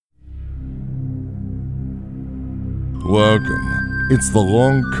Welcome. It's the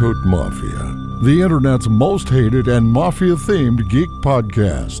Long Coat Mafia, the internet's most hated and mafia-themed geek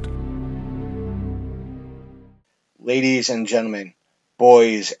podcast. Ladies and gentlemen,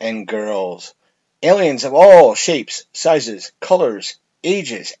 boys and girls, aliens of all shapes, sizes, colors,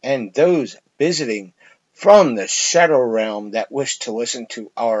 ages, and those visiting from the shadow realm that wish to listen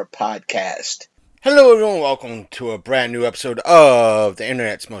to our podcast. Hello everyone, welcome to a brand new episode of the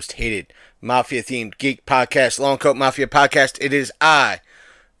internet's most hated mafia-themed geek podcast, Long Coat Mafia Podcast. It is I,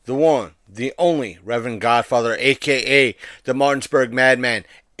 the one, the only Reverend Godfather, a.k.a. the Martinsburg Madman,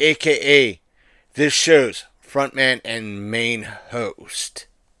 a.k.a. this show's frontman and main host.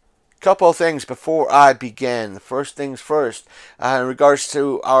 Couple of things before I begin. First things first, in regards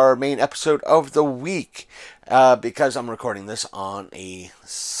to our main episode of the week, because I'm recording this on a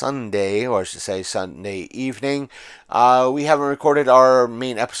Sunday, or I should say Sunday evening, we haven't recorded our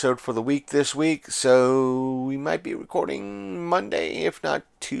main episode for the week this week, so we might be recording Monday, if not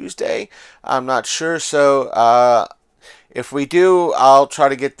Tuesday. I'm not sure, so if we do, I'll try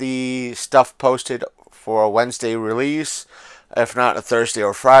to get the stuff posted for a Wednesday release, if not a Thursday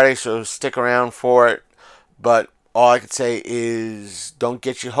or Friday, so stick around for it. But all I can say is don't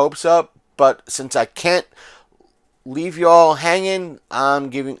get your hopes up, but since I can't leave you all hanging,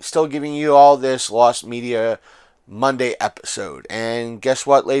 I'm still giving you all this Lost Media Monday episode. And guess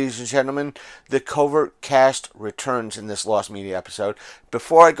what, ladies and gentlemen? The Covert cast returns in this Lost Media episode.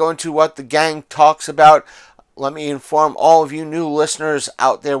 Before I go into what the gang talks about, let me inform all of you new listeners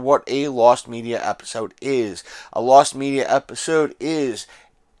out there what a Lost Media episode is. A Lost Media episode is,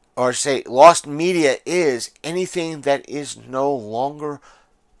 Lost Media is anything that is no longer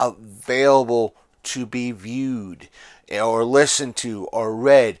available to be viewed, or listened to, or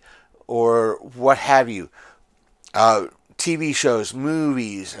read, or what have you. TV shows,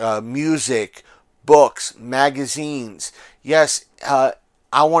 movies, music, books, magazines. Yes, I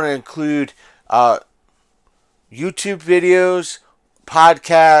want to include YouTube videos,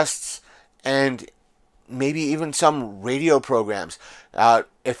 podcasts, and maybe even some radio programs.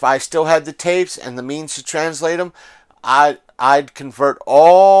 If I still had the tapes and the means to translate them, I'd convert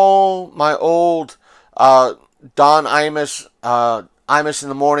all my old Don Imus in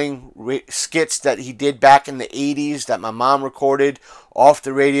the Morning skits that he did back in the 80s that my mom recorded off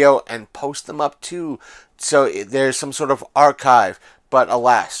the radio and post them up too. So there's some sort of archive. But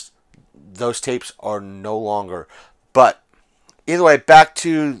alas, those tapes are no longer. But either way, back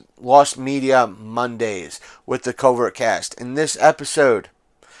to Lost Media Mondays with the Covert cast. In this episode,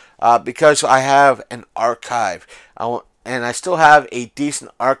 because I have an archive, and I still have a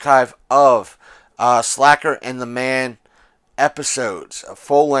decent archive of Slacker and the Man episodes,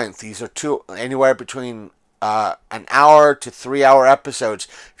 full length. These are anywhere between an hour to 3 hour episodes.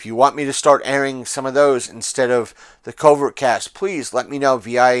 If you want me to start airing some of those instead of the Covert cast, please let me know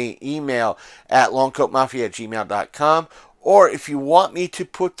via email at longcoatmafia@gmail.com, or if you want me to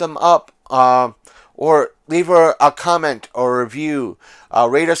put them up, or leave a comment or review,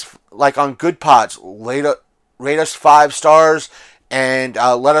 rate us like on Good Pods, rate us 5 stars, and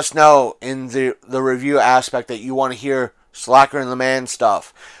let us know in the review aspect that you want to hear Slacker and the Man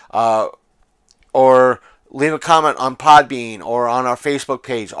stuff, or leave a comment on Podbean or on our Facebook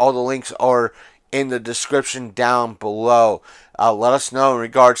page. All the links are in the description down below. Let us know in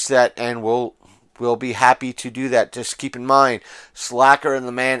regards to that, and we'll be happy to do that. Just keep in mind, Slacker and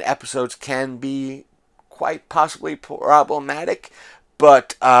the Man episodes can be quite possibly problematic,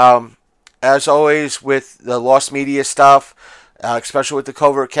 but as always with the Lost Media stuff, especially with the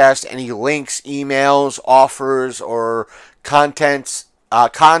Covert cast, any links, emails, offers, or contests,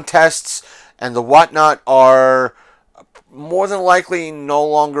 and the whatnot are more than likely no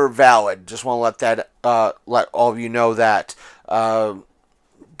longer valid. Just want to let all of you know that. But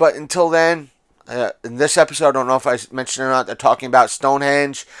until then, in this episode, I don't know if I mentioned or not, they're talking about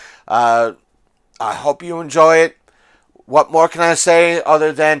Stonehenge. I hope you enjoy it. What more can I say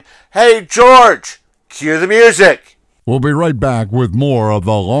other than, hey George, cue the music. We'll be right back with more of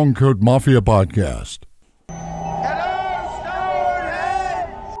the Long Coat Mafia podcast.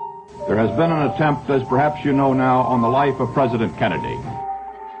 There has been an attempt, as perhaps you know now, on the life of President Kennedy.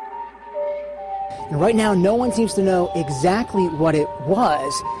 And right now, no one seems to know exactly what it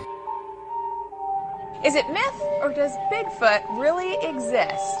was. Is it myth, or does Bigfoot really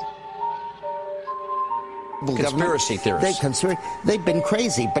exist? Conspiracy theorists. They've been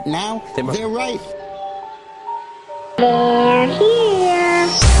crazy, but now they're right. They're here.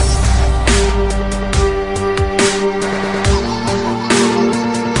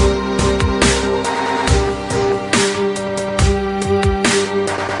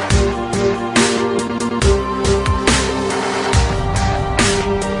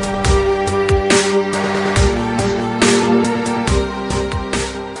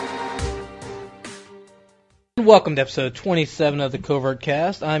 Welcome to episode 27 of the Covert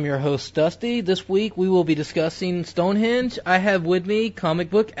Cast. I'm your host, Dusty. This week we will be discussing Stonehenge. I have with me comic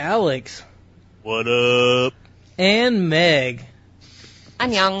book Alex. What up? And Meg.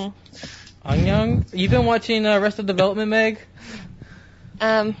 Annyeong. Annyeong? You been watching Arrested Development, Meg?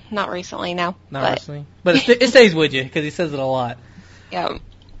 Not recently, no. Not recently? But it stays with you, because he says it a lot. Yeah.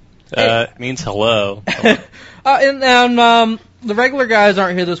 It means hello. And the regular guys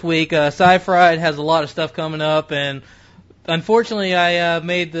aren't here this week. Sci-Fried has a lot of stuff coming up, and unfortunately, I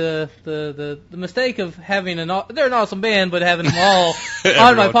made the mistake of having they're an awesome band, but having them all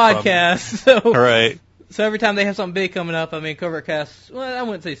on my podcast. So, right. So every time they have something big coming up, Covert Cast, well, I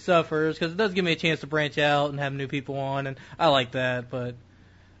wouldn't say suffers, because it does give me a chance to branch out and have new people on, and I like that. But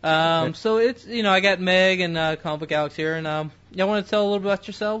so it's I got Meg and Comic Book Alex here, and y'all want to tell a little bit about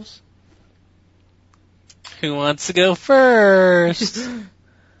yourselves? Who wants to go first?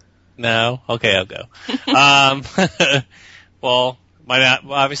 No? Okay, I'll go. Well,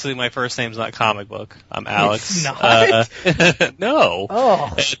 obviously my first name's not Comic Book. I'm Alex. It's not? No.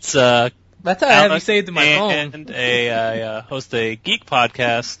 Oh. It's that's how I have you saved in my phone. And I host a geek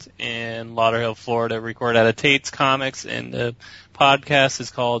podcast in Lauderhill, Florida. Record out of Tate's Comics, and the podcast is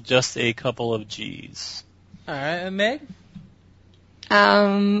called Just a Couple of G's. All right, and Meg?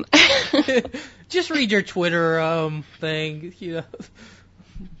 Just read your Twitter thing,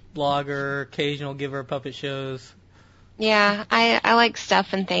 blogger, occasional giver puppet shows. Yeah, I like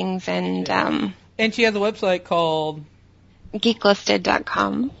stuff and things, and and she has a website called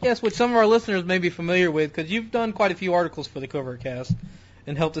geeklisted.com. Yes, which some of our listeners may be familiar with, because you've done quite a few articles for the Covert Cast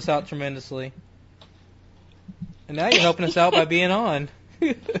and helped us out tremendously. And now you're helping us out by being on.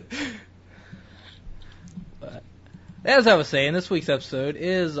 But as I was saying, this week's episode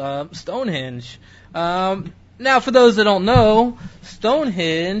is Stonehenge. Now, for those that don't know,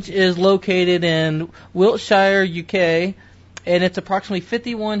 Stonehenge is located in Wiltshire, UK, and it's approximately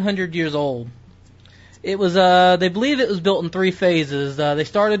 5,100 years old. It was, they believe it was built in 3 phases. They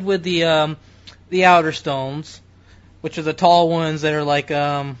started with the outer stones, which are the tall ones that are like,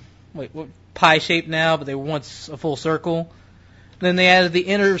 pie-shaped now, but they were once a full circle. Then they added the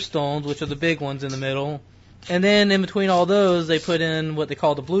inner stones, which are the big ones in the middle. And then in between all those, they put in what they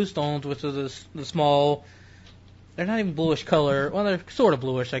call the blue stones, which are the small. They're not even bluish color. Well, they're sort of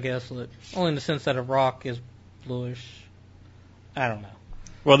bluish, I guess, only in the sense that a rock is bluish. I don't know.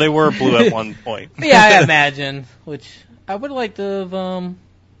 Well, they were blue at one point. Yeah, I imagine. Which I would like to have.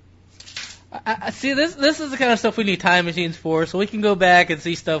 I see. This is the kind of stuff we need time machines for, so we can go back and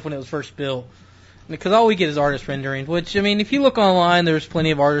see stuff when it was first built. Because all we get is artist renderings, which, if you look online, there's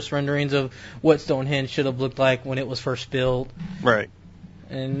plenty of artist renderings of what Stonehenge should have looked like when it was first built. Right.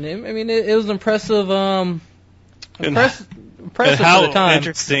 And, it was impressive, impressive how for the time.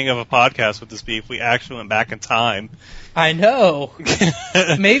 Interesting of a podcast would this be if we actually went back in time? I know.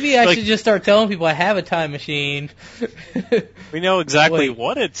 Maybe I should just start telling people I have a time machine. We know exactly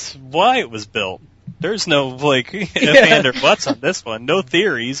why it was built. There's no, if and or buts on this one. No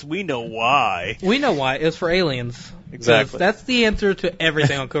theories. We know why. We know why. It was for aliens. Exactly. That's the answer to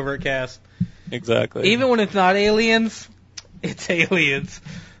everything on Covert Cast. Exactly. Even when it's not aliens, it's aliens.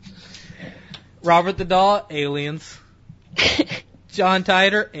 Robert the Doll, aliens. John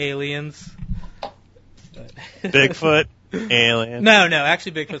Titor, aliens. Bigfoot, alien. No,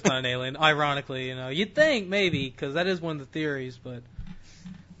 actually Bigfoot's not an alien. Ironically, you'd think maybe, because that is one of the theories, but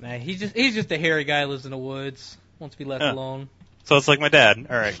nah, he's just a hairy guy who lives in the woods, wants to be left alone. So it's like my dad.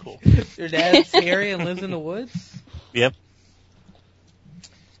 All right, cool. Your dad's hairy and lives in the woods? Yep.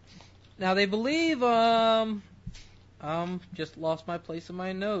 Now they believe, just lost my place in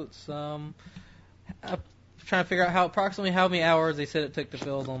my notes. I'm trying to figure out approximately how many hours they said it took to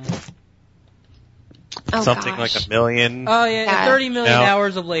build them. Oh, something gosh. like 1 million. Oh yeah, 30 million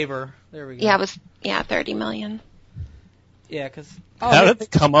hours of labor. There we go. Yeah, it was 30 million. Yeah, because how did they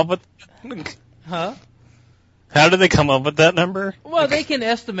come up with? Huh? How did they come up with that number? Well, they can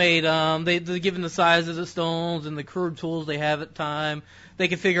estimate. They given the size of the stones and the crude tools they have at the time, they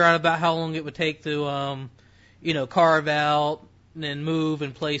can figure out about how long it would take to, carve out and then move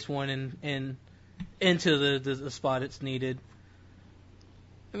and place one in into the spot it's needed.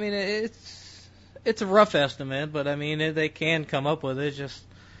 It's a rough estimate, but they can come up with it. It's just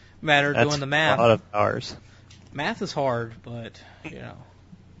a matter of doing the math. A lot of hours. Math is hard, but yeah,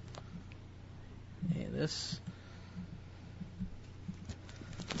 this.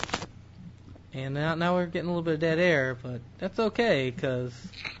 And now we're getting a little bit of dead air, but that's okay, because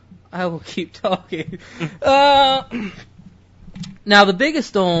I will keep talking. Now, the biggest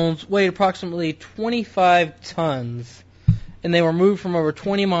stones weighed approximately 25 tons, and they were moved from over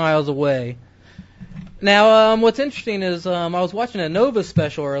 20 miles away. Now, what's interesting is I was watching a Nova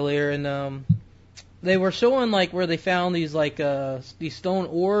special earlier, and they were showing like where they found these these stone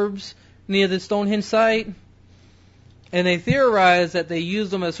orbs near the Stonehenge site, and they theorized that they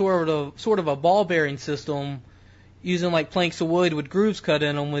used them as sort of a ball bearing system, using like planks of wood with grooves cut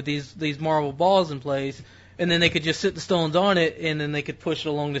in them with these marble balls in place, and then they could just sit the stones on it, and then they could push it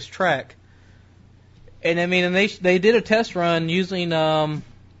along this track. And I mean, and they did a test run using orbs.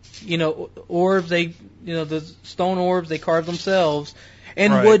 The stone orbs they carved themselves,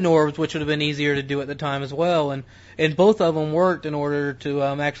 and wooden orbs, which would have been easier to do at the time as well. And both of them worked in order to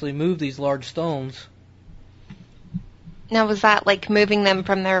actually move these large stones. Now, was that like moving them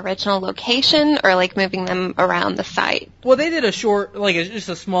from their original location, or like moving them around the site? Well, they did a short, just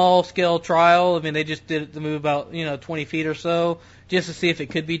a small scale trial. I mean, they just did it to move about 20 feet or so, just to see if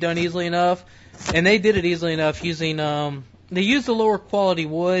it could be done easily enough. And they did it easily enough using they used the lower quality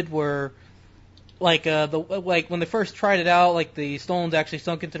wood where when they first tried it out, like the stones actually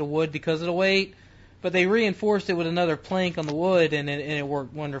sunk into the wood because of the weight, but they reinforced it with another plank on the wood, and it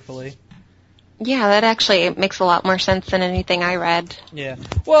worked wonderfully. Yeah, that actually makes a lot more sense than anything I read. Yeah.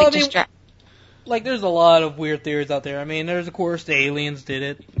 Well, there's a lot of weird theories out there. I mean, there's, of course, the aliens did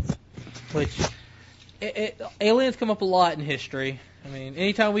it, which aliens come up a lot in history. I mean,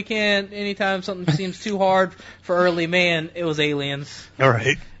 anytime something seems too hard for early man, it was aliens. All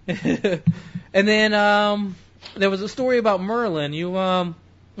right. And then there was a story about Merlin. You want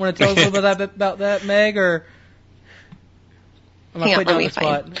to tell us a little bit about that, Meg, or am I putting you on the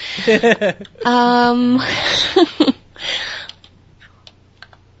spot?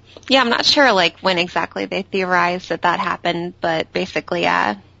 Yeah, I'm not sure when exactly they theorized that happened, but basically,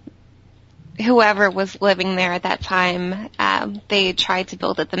 whoever was living there at that time, they tried to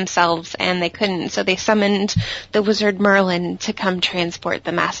build it themselves, and they couldn't, so they summoned the wizard Merlin to come transport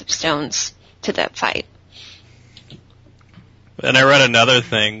the massive stones to that site. And I read another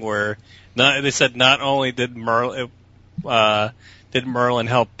thing where they said not only did Merlin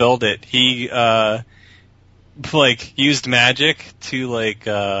help build it, he used magic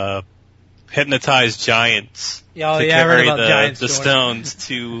to hypnotize giants to carry the stones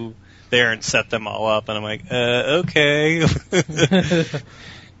to there and set them all up, and I'm like, okay.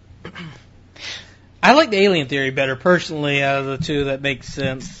 I like the alien theory better personally out of the two that make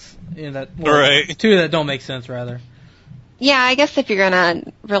sense. Two that don't make sense, rather. Yeah, I guess if you're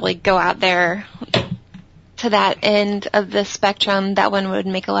gonna really go out there to that end of the spectrum, that one would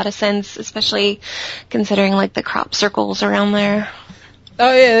make a lot of sense, especially considering the crop circles around there.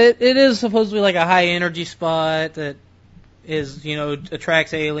 Oh yeah, it is supposedly a high energy spot that is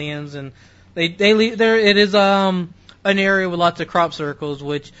attracts aliens, and they leave there. It is an area with lots of crop circles,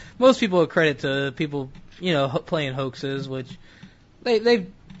 which most people accredit to people playing hoaxes, which they've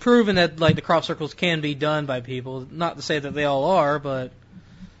proven that the crop circles can be done by people. Not to say that they all are, but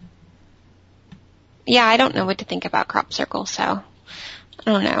yeah, I don't know what to think about crop circles, so I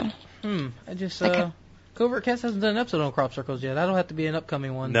don't know. I just Covert Cast hasn't done an episode on crop circles yet. That'll have to be an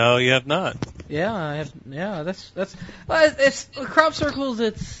upcoming one. No, you have not. Yeah, I have. Yeah, it's crop circles.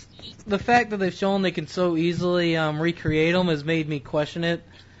 It's the fact that they've shown they can so easily recreate them has made me question it.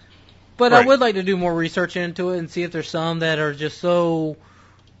 But I would like to do more research into it and see if there's some that are just so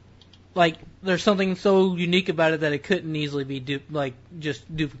there's something so unique about it that it couldn't easily be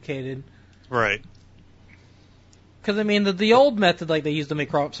just duplicated. Right. Because I mean, the old method they used to make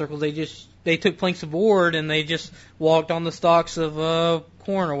crop circles, they took planks of board and they just walked on the stalks of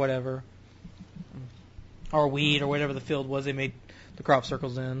corn or whatever, or wheat or whatever the field was they made the crop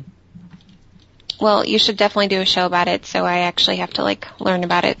circles in. Well, you should definitely do a show about it, so I actually have to learn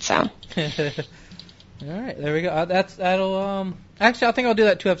about it. So. All right, there we go. That'll actually, I think I'll do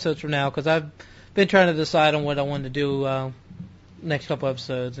that 2 episodes from now, because I've been trying to decide on what I want to do next couple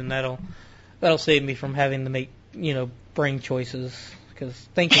episodes, and that'll save me from having to make brain choices, because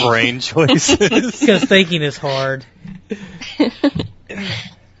thinking because thinking is hard.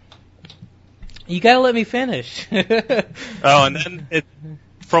 You gotta let me finish. Oh, and then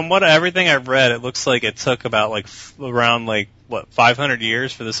from everything I've read, it looks like it took about around 500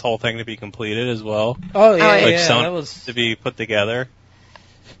 years for this whole thing to be completed as well. Oh yeah, that was to be put together.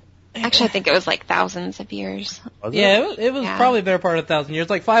 Actually, I think it was thousands of years. It was probably a better part of 1,000 years,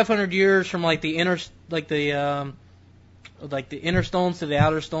 500 years from the inner the inner stones to the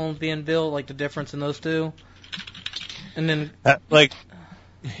outer stones being built, the difference in those two, and then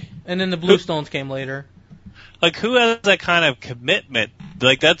and then the blue stones came later. Who has that kind of commitment?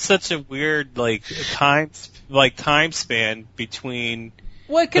 That's such a weird time span between.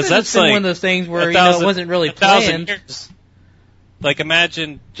 Well, it could have been one of those things where it wasn't really planned. like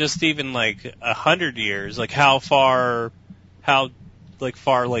imagine just even like 100 years, like how far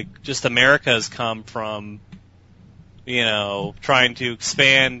just America has come from, trying to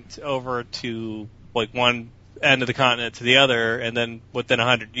expand over to like one end of the continent to the other, and then within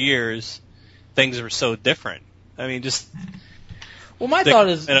 100 years, things were so different. I mean, just. Well, my thought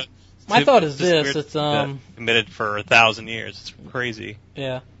is this: it's committed for 1,000 years. It's crazy.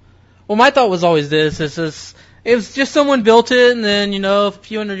 Yeah. Well, my thought was always this: it was just someone built it, and then a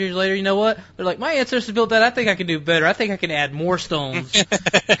few hundred years later, you know what? They're like, my ancestors built that. I think I can do better. I think I can add more stones.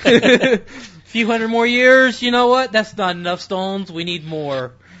 A few hundred more years, you know what? That's not enough stones. We need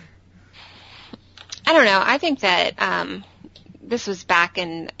more. I don't know. I think that this was back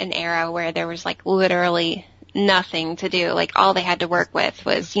in an era where there was like literally nothing to do. Like all they had to work with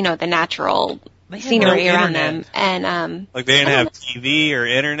was, the natural scenery around them. And like they didn't have TV or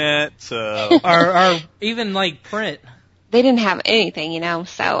internet, so or even like print. They didn't have anything,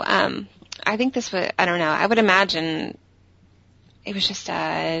 So I think this was, I don't know. I would imagine it was just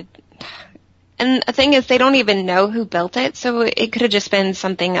and the thing is, they don't even know who built it, so it could have just been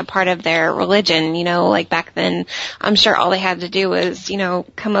something, a part of their religion, like back then. I'm sure all they had to do was,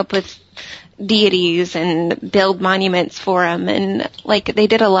 come up with deities and build monuments for them, and like they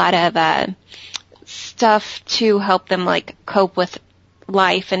did a lot of stuff to help them like cope with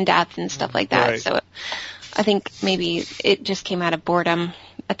life and death and stuff like that. Right. So I think maybe it just came out of boredom,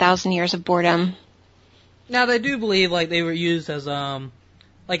 1,000 years of boredom. Now they do believe like they were used as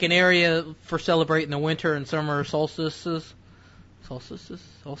like an area for celebrating the winter and summer solstices.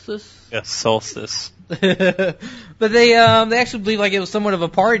 Solstice? Yes, solstice. But they actually believe like it was somewhat of a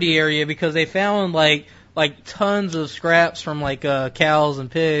party area because they found like tons of scraps from like cows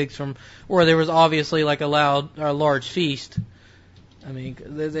and pigs from where there was obviously like a large feast. I mean,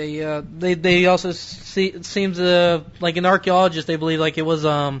 they also it seems like an archaeologist, they believe like it was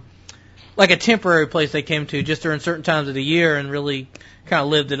like a temporary place they came to just during certain times of the year and really kind of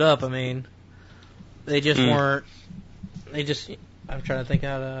lived it up. I mean, they just weren't. I'm trying to think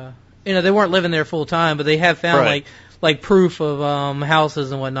how to. They weren't living there full time, but they have found like proof of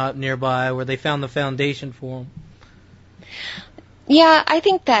houses and whatnot nearby where they found the foundation for them. Yeah, I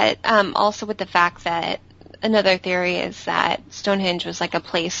think that also with the fact that another theory is that Stonehenge was like a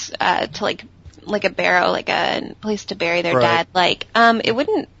place to like a barrow, like a place to bury their dead. Like it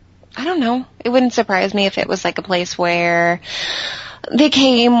wouldn't. I don't know. It wouldn't surprise me if it was like a place where they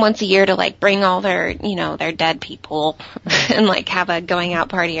came once a year to like bring all their, their dead people and like have a going out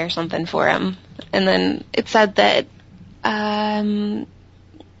party or something for them. And then it said that another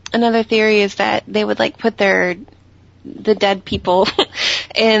theory is that they would like put the dead people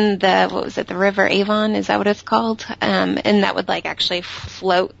in the river Avon, is that what it's called? And that would like actually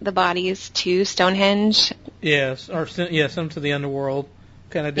float the bodies to Stonehenge. Yes, or some to the underworld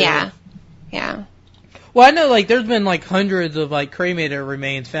kind of deal. Yeah. Well, I know like there's been like hundreds of like cremated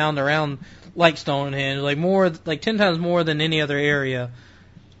remains found around like Stonehenge, like 10 times more than any other area.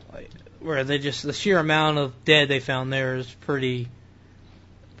 Where the sheer amount of dead they found there is pretty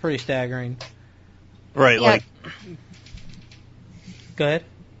staggering. Right, yeah. Like. Go ahead.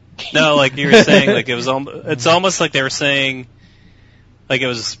 No, like you were saying, like it's almost like they were saying, like it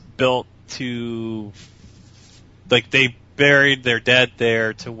was built to, like they buried their dead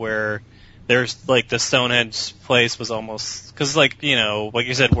there to where there's like the Stonehenge place was almost, because like like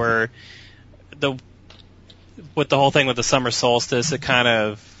you said, where with the whole thing with the summer solstice, it kind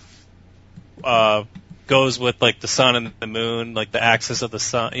of goes with like the sun and the moon, like the axis of the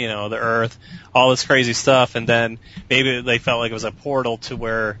sun, the earth, all this crazy stuff, and then maybe they felt like it was a portal to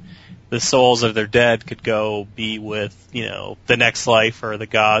where the souls of their dead could go be with, the next life or the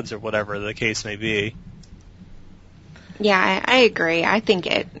gods or whatever the case may be. Yeah, I agree. I think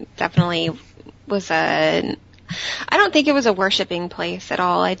it definitely was I don't think it was a worshiping place at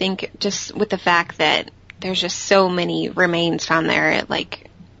all. I think just with the fact that there's just so many remains found there, it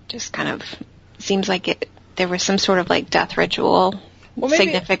like just kind of seems like there was some sort of like death ritual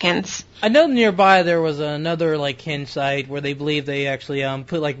significance. I know nearby there was another like henge site where they believe they actually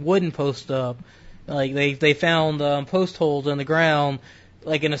put like wooden posts up. Like they found post holes in the ground,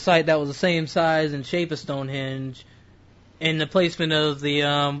 like in a site that was the same size and shape as Stonehenge. And the placement of the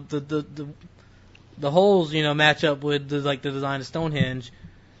holes, match up with the design of Stonehenge,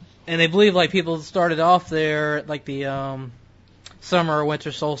 and they believe like people started off there at like the summer or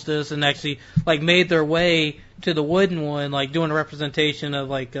winter solstice, and actually like made their way to the wooden one, like doing a representation of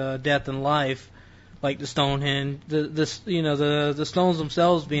like death and life, like the Stonehenge. The stones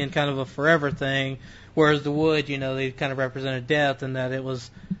themselves being kind of a forever thing, whereas the wood, they kind of represented death, and that it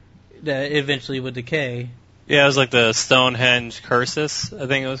eventually would decay. Yeah, it was like the Stonehenge cursus, I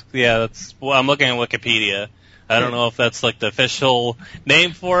think it was. Yeah, that's. Well, I'm looking at Wikipedia. I don't know if that's like the official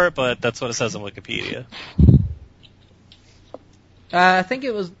name for it, but that's what it says on Wikipedia. I think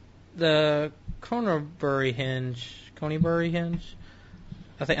it was the Coneybury Henge.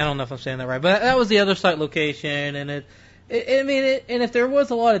 I don't know if I'm saying that right, but that was the other site location, and and if there was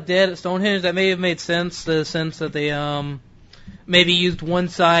a lot of dead at Stonehenge, that may have made sense. The sense that they maybe used one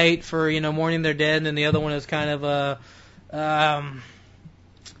site for mourning their dead, and then the other one is kind of a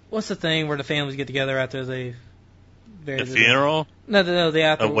what's the thing where the families get together after they the funeral? No, the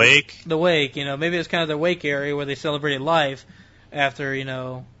after the wake. The wake, maybe it's kind of their wake area where they celebrated life after,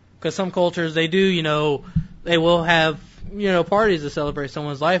 because some cultures they do, they will have parties to celebrate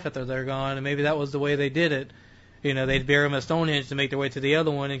someone's life after they're gone, and maybe that was the way they did it. They'd bury them at Stonehenge to make their way to the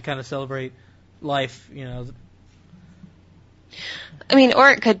other one and kind of celebrate life. I mean, or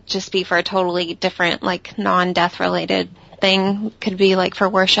it could just be for a totally different, like, non-death related thing. Could be like for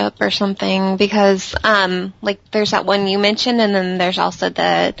worship or something, because like there's that one you mentioned, and then there's also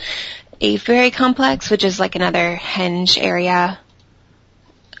the Aviary complex, which is like another henge area.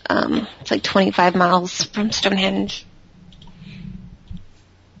 It's like 25 miles from Stonehenge.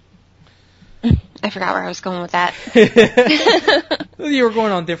 I forgot where I was going with that. You were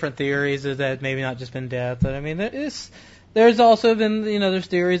going on different theories of that maybe not just been death, but I mean there's also been there's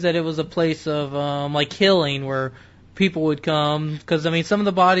theories that it was a place of like killing where people would come, because I mean some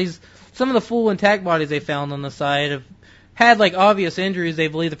of the full intact bodies they found on the site have had like obvious injuries they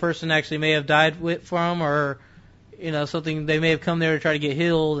believe the person actually may have died from, or something they may have come there to try to get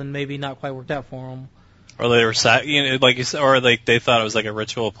healed and maybe not quite worked out for them. Or they were like you said, or like they thought it was like a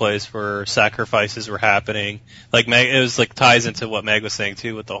ritual place where sacrifices were happening. Like it was like ties into what Meg was saying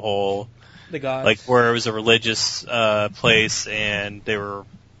too with the whole the gods. Like where it was a religious place and they were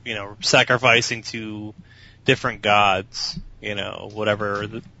sacrificing to different gods, whatever.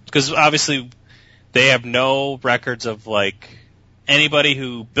 Because obviously they have no records of like anybody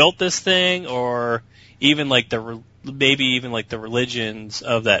who built this thing, or even like maybe even like the religions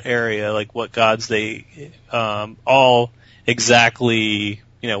of that area, like what gods they all exactly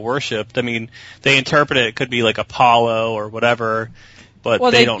worshipped. I mean, they interpret it could be like Apollo or whatever,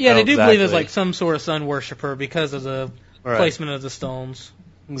 but they don't know they do exactly. believe it's like some sort of sun worshiper because of the placement of the stones.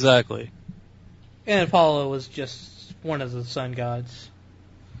 Exactly. And Apollo was just one of the sun gods.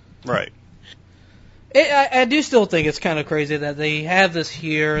 Right. I do still think it's kind of crazy that they have this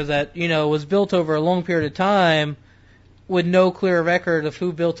here that, was built over a long period of time with no clear record of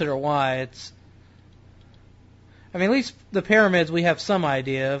who built it or why. At least the pyramids we have some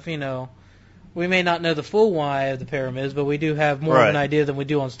idea of, we may not know the full why of the pyramids, but we do have more of an idea than we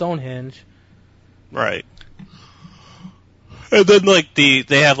do on Stonehenge. Right. And then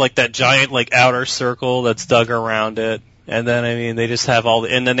they have like that giant like outer circle that's dug around it. And then, they just have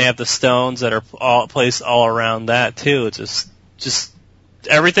and then they have the stones that are all placed all around that too. It's just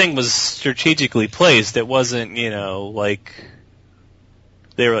everything was strategically placed. It wasn't, like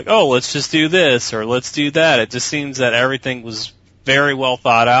they were like, oh, let's just do this or let's do that. It just seems that everything was very well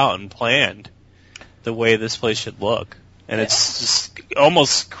thought out and planned the way this place should look. And it's just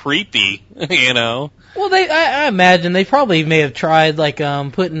almost creepy, Well, I imagine they probably may have tried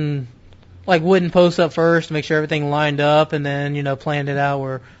putting like wooden posts up first to make sure everything lined up, and then planned it out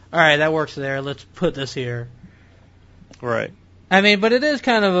where, all right, that works there, let's put this here. Right. But it is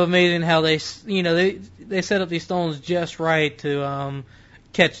kind of amazing how they they set up these stones just right to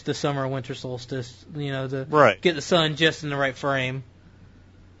catch the summer winter solstice, to get the sun just in the right frame.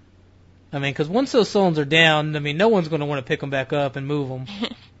 Because once those stones are down, no one's going to want to pick them back up and move them.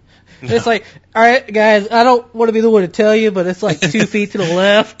 No. It's like, all right, guys, I don't want to be the one to tell you, but it's like 2 feet to the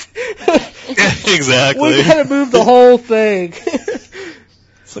left. Exactly. We got to move the whole thing.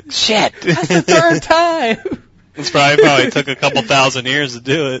 It's like, shit. That's the third time. It's probably took a couple thousand years to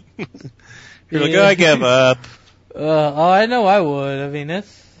do it. You're like, oh, I give up. I know I would.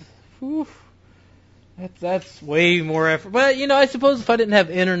 That's way more effort. But, I suppose if I didn't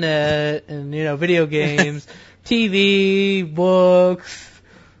have internet and, video games, TV, books,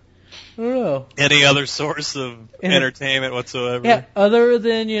 I don't know. Any other source of entertainment whatsoever. Yeah, other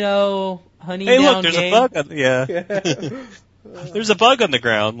than, hunting down down there's game. a bug there's a bug on the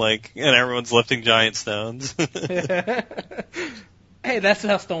ground, and everyone's lifting giant stones. Hey, that's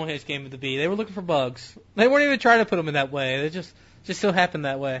how Stonehenge came to be. They were looking for bugs. They weren't even trying to put them in that way. They just so happened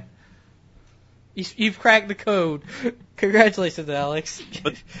that way. You've cracked the code. Congratulations, Alex.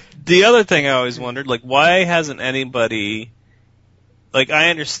 But the other thing I always wondered, why hasn't anybody... I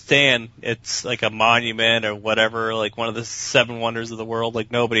understand it's like a monument or whatever, one of the 7 wonders of the world,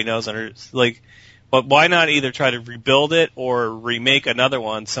 nobody knows. But why not either try to rebuild it or remake another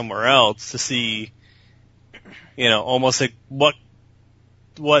one somewhere else to see, almost like what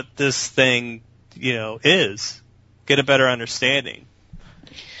this thing, is. Get a better understanding.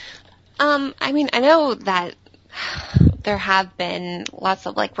 I mean, I know that there have been lots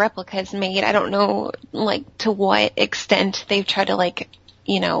of, replicas made. I don't know, to what extent they've tried to,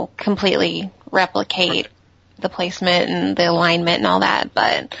 completely replicate the placement and the alignment and all that,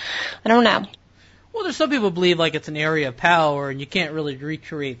 but I don't know. Well, there's some people who believe, it's an area of power, and you can't really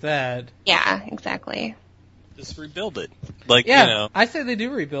recreate that. Yeah, exactly. Just rebuild it. I say they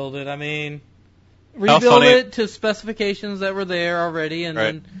do rebuild it. I mean, rebuild it to specifications that were there already, and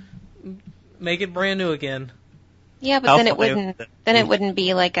then make it brand new again. Yeah, but then it wouldn't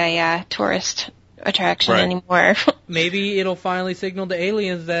be like a tourist attraction anymore. Maybe it'll finally signal to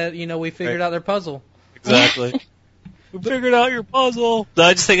aliens that, we figured out their puzzle. Exactly. We figured out your puzzle.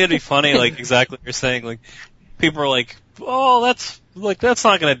 I just think it'd be funny, exactly what you're saying. People are like, oh, that's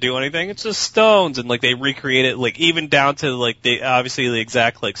not going to do anything. It's just stones. And, they recreate it, even down to, obviously the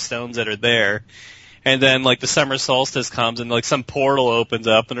exact, stones that are there. And then, the summer solstice comes and, some portal opens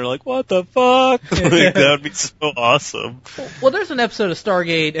up and they're like, what the fuck? That would be so awesome. Well, there's an episode of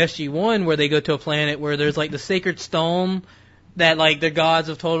Stargate SG-1 where they go to a planet where there's, the sacred stone that, the gods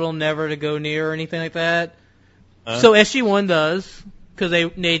have told them never to go near or anything like that. So SG-1 does, because they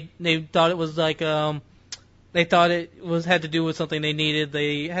thought it was, they thought it had to do with something they needed.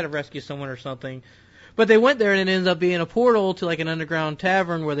 They had to rescue someone or something. But they went there and it ends up being a portal to, an underground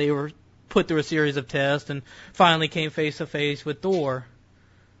tavern where they were put through a series of tests and finally came face to face with Thor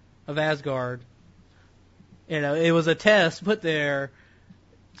of Asgard. It was a test put there,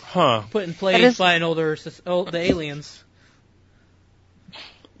 put in place by the aliens.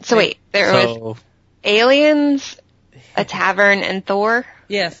 So wait, there was aliens, a tavern, and Thor?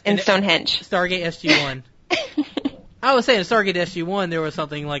 Yes. In Stonehenge. Stargate SG-1. I was saying Stargate SG-1 there was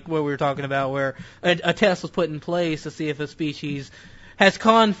something like what we were talking about where a test was put in place to see if a species has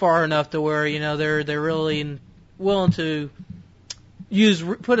gone far enough to where, they're really willing to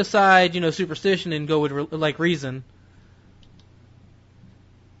put aside, superstition and go with, reason.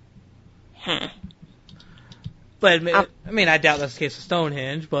 But, I mean, I doubt that's the case with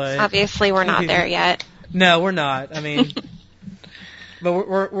Stonehenge, but... Obviously, we're not there yet. No, we're not. I mean... But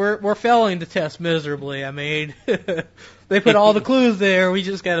we're failing the test miserably. I mean, they put all the clues there. We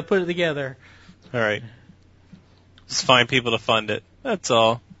just got to put it together. All right. Just find people to fund it. That's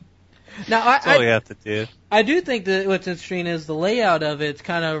all. Now, That's all we have to do. I do think that what's interesting is the layout of it's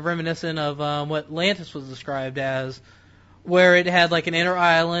kind of reminiscent of what Atlantis was described as, where it had an inner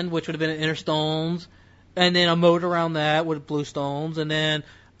island, which would have been inner stones, and then a moat around that with blue stones, and then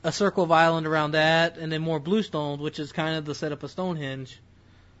a circle of island around that, and then more blue stones, which is kind of the setup of Stonehenge.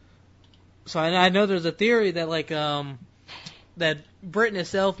 So I know there's a theory that that Britain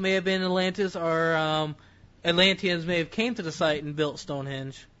itself may have been Atlantis, or Atlanteans may have came to the site and built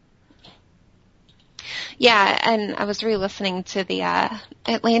Stonehenge. Yeah, and I was re-listening to the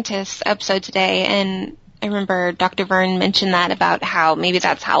Atlantis episode today, and I remember Dr. Verne mentioned that about how maybe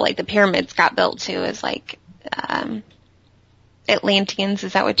that's how the pyramids got built too, is Atlanteans,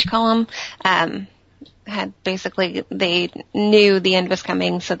 is that what you call them? Had basically, they knew the end was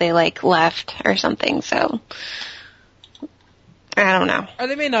coming, so they left or something. So I don't know. Or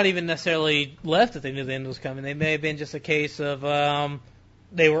they may not even necessarily left if they knew the end was coming. They may have been just a case of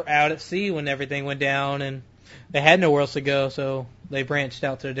they were out at sea when everything went down, and they had nowhere else to go, so they branched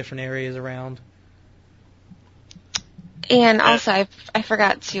out to different areas around. And also, I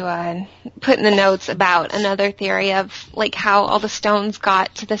forgot to put in the notes about another theory of how all the stones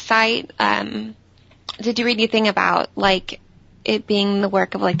got to the site. Did you read anything about it being the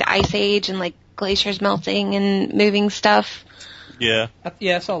work of the Ice Age and glaciers melting and moving stuff? Yeah.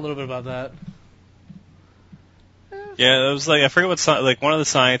 Yeah, I saw a little bit about that. Yeah, it was I forget what one of the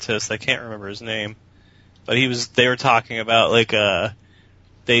scientists, I can't remember his name, but they were talking about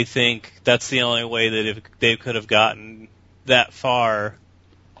they think that's the only way that if they could have gotten that far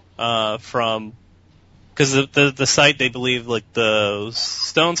from, because the site they believe the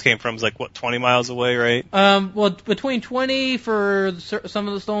stones came from is 20 miles away, right? Well, between 20 for some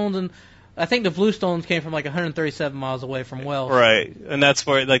of the stones, and I think the blue stones came from 137 miles away from Wales. Right, and that's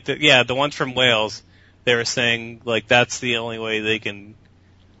where the ones from Wales, they were saying that's the only way they can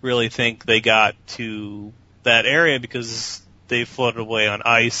really think they got to that area because they floated away on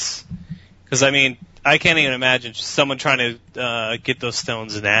ice. Because I mean, I can't even imagine someone trying to get those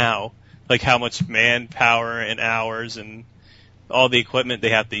stones now. How much manpower and hours and all the equipment they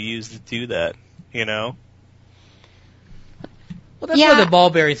have to use to do that, Well, that's where the ball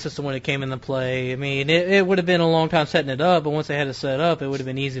bearing system when it came into play. I mean, it would have been a long time setting it up, but once they had it set up, it would have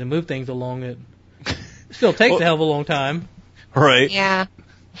been easy to move things along it. Still takes a hell of a long time. Right. Yeah.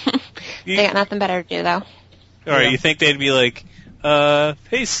 They got nothing better to do, though. All right, you think they'd be like,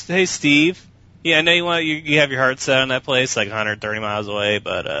 hey, Steve. Yeah, I know you have your heart set on that place, like 130 miles away,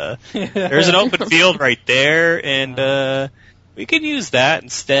 but there's an open field right there, and we could use that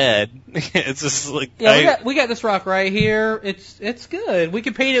instead. It's just like we got this rock right here. It's good. We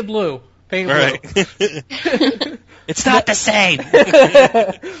can paint it blue. Paint it blue. It's not the same.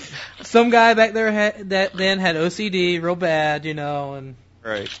 Some guy back there had OCD real bad, and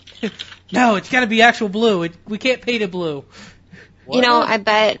right. No, it's got to be actual blue. We can't paint it blue. What? I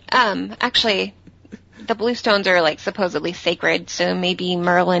bet, actually, the blue stones are, like, supposedly sacred, so maybe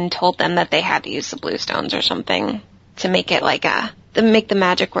Merlin told them that they had to use the blue stones or something to make it, like, to make the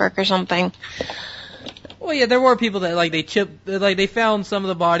magic work or something. Well, yeah, there were people that, they found some of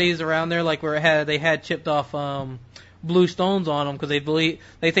the bodies around there, like, where they had chipped off, blue stones on them, because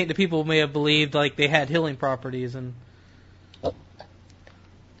they think the people may have believed, like, they had healing properties, and...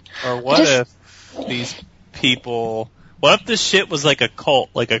 Or what if these people... What if this shit was like a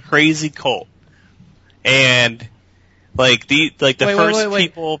cult, like a crazy cult, and like the first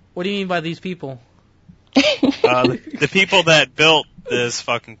people? What do you mean by these people? The people that built this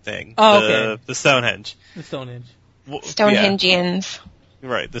fucking thing. Oh, okay. The Stonehenge. The Stonehenge. Stonehengians. Yeah.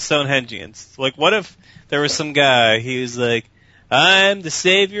 Right, the Stonehengians. Like, what if there was some guy? He was like, "I'm the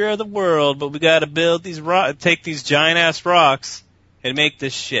savior of the world, but we got to build these take these giant ass rocks and make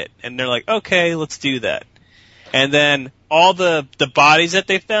this shit." And they're like, "Okay, let's do that." And then all the bodies that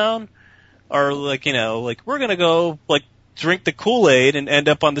they found are like, we're gonna go like drink the Kool-Aid and end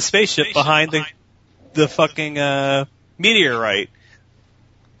up on the spaceship behind the fucking meteorite.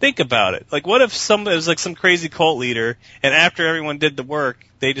 Think about it. Like, what if it was like some crazy cult leader, and after everyone did the work,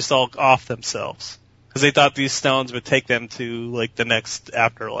 they just all off themselves because they thought these stones would take them to like the next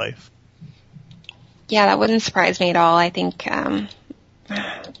afterlife. Yeah, that wouldn't surprise me at all. I think.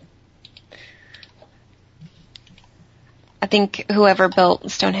 I think whoever built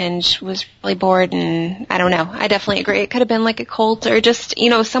Stonehenge was really bored, and I don't know. I definitely agree. It could have been like a cult or just,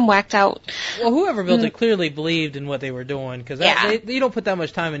 some whacked out. Well, whoever built it clearly believed in what they were doing, because you don't put that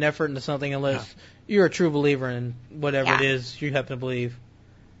much time and effort into something unless you're a true believer in whatever it is you happen to believe.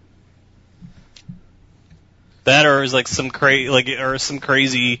 That or is like some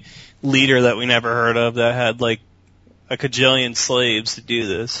crazy leader that we never heard of that had like a cajillion slaves to do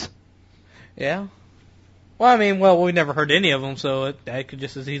this. Yeah. Well, I mean, we never heard any of them, so that could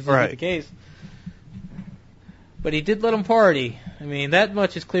just as easily be the case. But he did let them party. I mean, that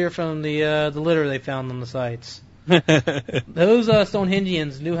much is clear from the litter they found on the sites. Those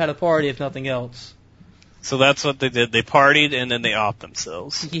Stonehengians knew how to party, if nothing else. So that's what they did. They partied and then they offed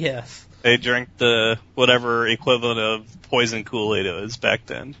themselves. Yes. They drank the whatever equivalent of poison Kool-Aid it was back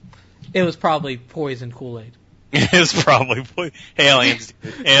then. It was probably poison Kool-Aid. It was probably aliens.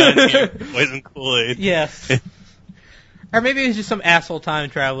 Poison Kool-Aid. Yes. Or maybe it was just some asshole time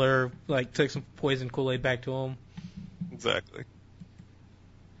traveler, like, took some poison Kool-Aid back to him. Exactly.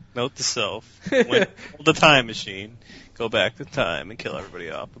 Note to self. Hold the time machine. Go back to time and kill everybody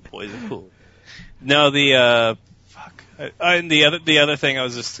off with poison Kool-Aid. No, the other thing I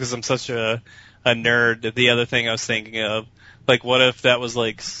was just, because I'm such a nerd, the other thing I was thinking of, like, what if that was,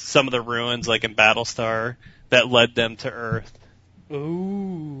 like, some of the ruins, like, in Battlestar, that led them to Earth.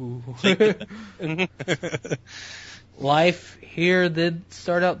 Ooh. Life here did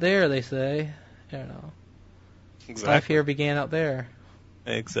start out there, they say. I don't know. Exactly. Life here began out there.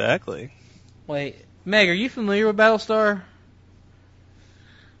 Exactly. Wait, Meg, are you familiar with Battlestar?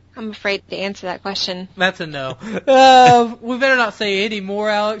 I'm afraid to answer that question. That's a no. We better not say any more,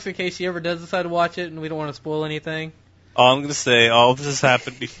 Alex, in case she ever does decide to watch it, and we don't want to spoil anything. All I'm going to say, all of this has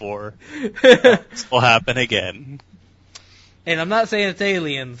happened before. This will happen again. And I'm not saying it's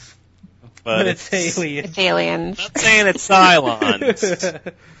aliens. But it's aliens. It's aliens. I'm not saying it's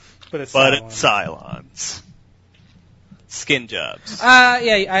Cylons. But it's Cylons. Skin jobs.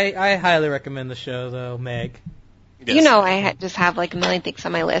 Yeah, I highly recommend the show, though, Meg. Yes. I just have like a million things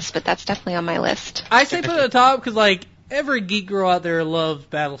on my list, but that's definitely on my list. I say put it at the top because, like, every geek girl out there loves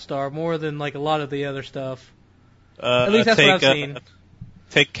Battlestar more than, like, a lot of the other stuff. At least that's what I've seen.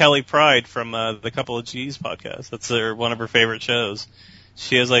 Take Kelly Pride from the Couple of G's podcast. That's one of her favorite shows.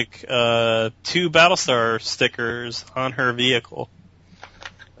 She has, like, 2 Battlestar stickers on her vehicle.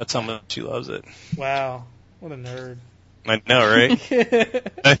 That's how much she loves it. Wow. What a nerd. I know, right?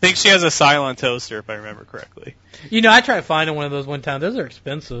 I think she has a Cylon toaster, if I remember correctly. I tried finding one of those one time. Those are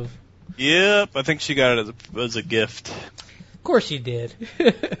expensive. Yep, I think she got it as a gift. Of course you did.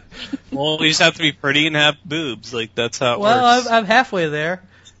 Well, you just have to be pretty and have boobs. Like, that's how it works. Well, I'm halfway there.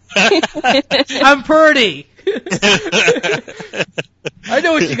 I'm pretty. I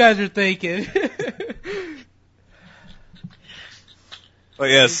know what you guys are thinking. But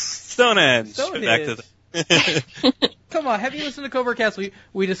yes, Stonehenge. Back to Come on, have you listened to Covert Cast?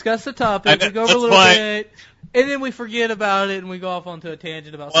 We discuss the topic, we go over a little bit, and then we forget about it, and we go off onto a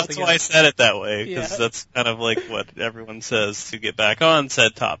tangent about something else. That's why I said it that way, because that's kind of like what everyone says to get back on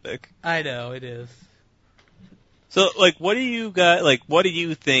said topic. I know, it is. So, like, what do you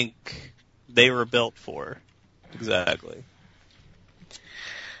think they were built for, exactly?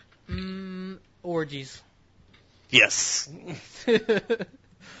 Orgies. Yes.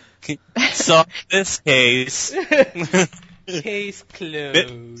 So, this case... Case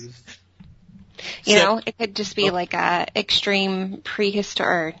closed. You know, it could just be like a extreme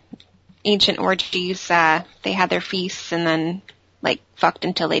prehistoric ancient orgies. They had their feasts and then, like, fucked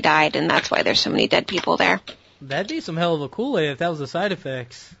until they died, and that's why there's so many dead people there. That'd be some hell of a Kool-Aid if that was the side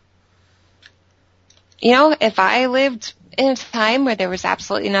effects. You know, if I lived in a time where there was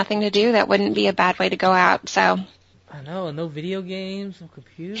absolutely nothing to do, that wouldn't be a bad way to go out, so... I know, no video games, no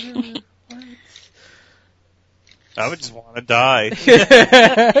computer. What? I would just want to die.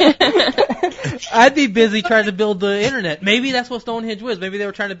 I'd be busy trying to build the internet. Maybe that's what Stonehenge was. Maybe they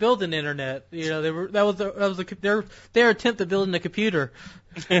were trying to build an internet. You know, that was their attempt at building a computer.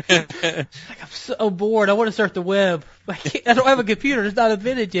 Like, I'm so bored. I want to start the web. I don't have a computer. It's not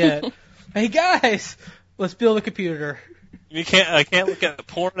invented yet. Hey guys, let's build a computer. I can't look at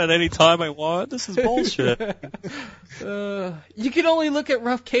porn at any time I want. This is bullshit. You can only look at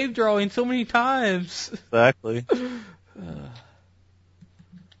rough cave drawings so many times. Exactly.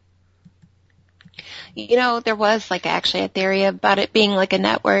 You know, there was like actually a theory about it being like a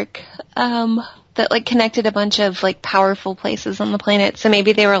network that like connected a bunch of like powerful places on the planet. So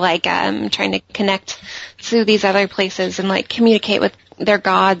maybe they were like trying to connect to these other places and like communicate with their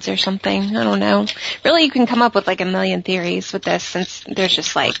gods or something. I don't know. Really, you can come up with like a million theories with this since there's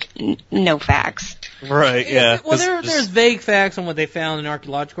just like no facts. Right, yeah. Well, there's vague facts on what they found in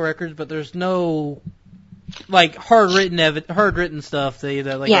archaeological records, but there's no like hard written stuff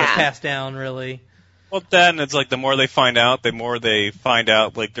that like gets passed down really. Well, then it's like the more they find out,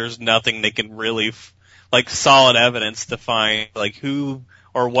 like there's nothing they can really like solid evidence to find like who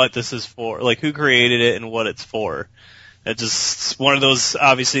or what this is for, like who created it and what it's for. It's just one of those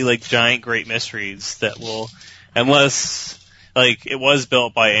obviously like giant great mysteries that will, unless like it was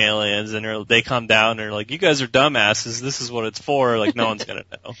built by aliens and they come down and they're like, you guys are dumbasses, this is what it's for, like no one's gonna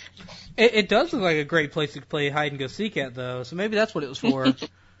know. It does look like a great place to play hide and go seek at though, so maybe that's what it was for.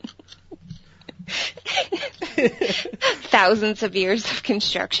 Thousands of years of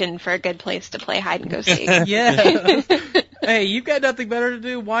construction for a good place to play hide and go seek. Yeah. Hey, you've got nothing better to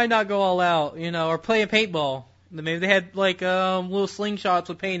do, why not go all out, you know, or play a paintball. Maybe they had like little slingshots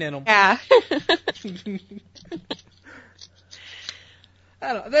with paint in them. Yeah.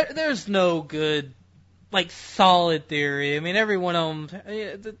 I don't. There's no good, like solid theory. I mean, every one of them.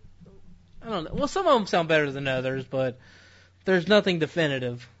 I don't know. Well, some of them sound better than others, but there's nothing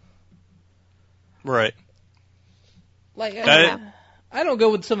definitive. Right. Like I don't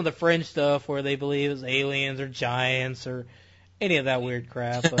go with some of the fringe stuff where they believe it's aliens or giants or any of that weird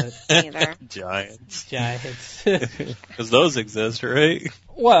crap, but neither. Giants. Because those exist, right?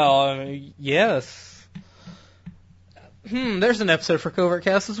 Well, I mean, yes. There's an episode for Covert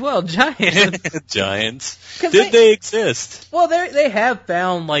Cast as well. Giants. Giants. Did they exist? Well, they have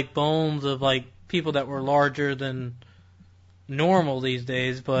found like bones of like people that were larger than normal these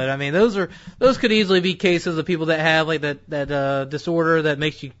days, but I mean those could easily be cases of people that have like that disorder that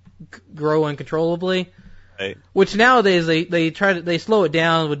makes you grow uncontrollably. Right. Which nowadays they slow it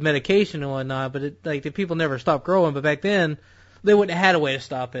down with medication and whatnot, but the people never stop growing. But back then, they wouldn't have had a way to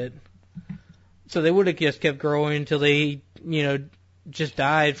stop it, so they would have just kept growing until they, just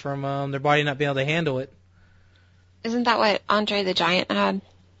died from their body not being able to handle it. Isn't that what Andre the Giant had?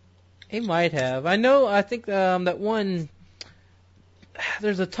 He might have. I think that one.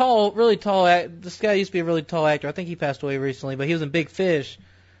 There's a really tall. This guy used to be a really tall actor. I think he passed away recently, but he was in Big Fish.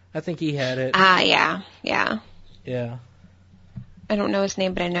 I think he had it. Yeah. Yeah. I don't know his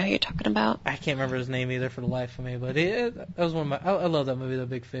name, but I know who you're talking about. I can't remember his name either for the life of me, but that was one of my. I love that movie, The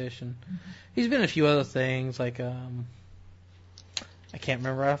Big Fish, and he's been in a few other things like I can't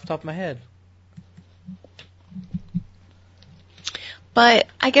remember right off the top of my head. But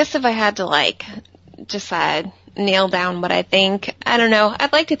I guess if I had to just nail down what I think, I don't know.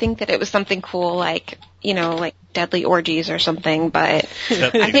 I'd like to think that it was something cool, like deadly orgies or something. But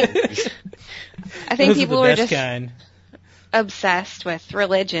I think people were just kind. obsessed with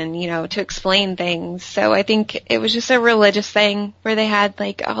religion, to explain things. So I think it was just a religious thing where they had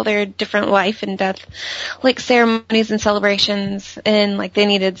like all their different life and death like ceremonies and celebrations, and like they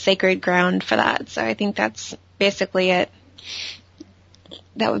needed sacred ground for that. So I think that's basically it.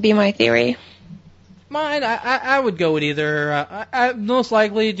 That would be my theory. Mine, I would go with either. Most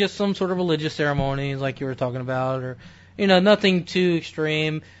likely just some sort of religious ceremonies like you were talking about, or nothing too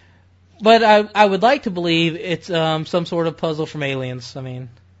extreme. But I would like to believe it's some sort of puzzle from aliens. I mean,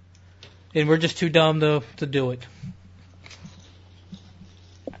 and we're just too dumb to do it.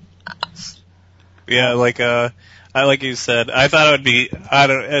 Yeah, like you said, I thought it would be.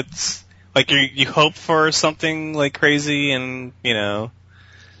 It's like you hope for something like crazy and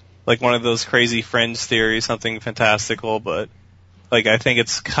like one of those crazy Fringe theories, something fantastical, but. Like, I think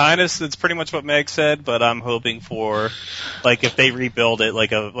it's pretty much what Meg said, but I'm hoping for, like, if they rebuild it,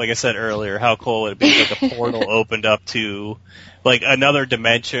 like I said earlier, how cool would it be if like a portal opened up to, like, another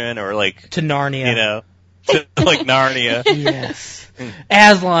dimension or, like... To Narnia. To, like, Narnia. Yes.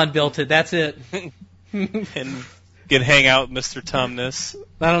 Aslan built it, that's it. And can hang out with Mr. Tumnus.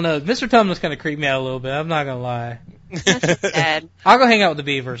 I don't know, Mr. Tumnus kind of creeped me out a little bit, I'm not gonna lie. That's sad. I'll go hang out with the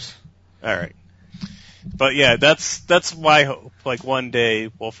beavers. Alright. But yeah, that's my hope. Like one day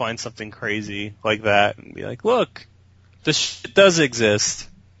we'll find something crazy like that and be like, look, this shit does exist.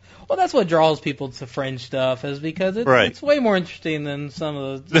 Well, that's what draws people to Fringe stuff, is because it's way more interesting than some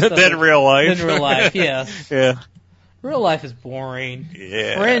of the stuff than real life. Than real life, yeah. Yeah. Real life is boring.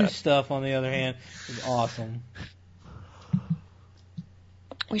 Yeah. Fringe stuff, on the other hand, is awesome.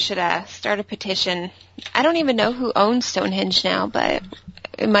 We should start a petition. I don't even know who owns Stonehenge now, but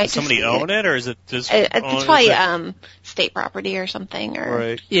it might Does somebody own it, or is it just it's probably state property or something, or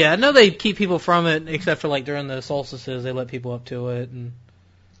right? Yeah, I know they keep people from it, except for like during the solstices, they let people up to it, and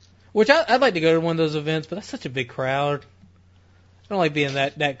which I'd like to go to one of those events, but that's such a big crowd. I don't like being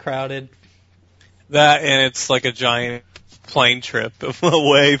that crowded. That, and it's like a giant plane trip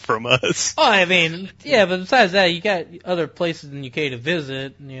away from us. Oh, I mean, yeah, but besides that, you got other places in UK to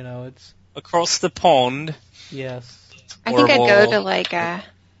visit, and, it's across the pond. Yes. I think I'd go to like a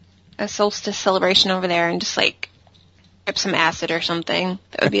solstice celebration over there and just like grab some acid or something.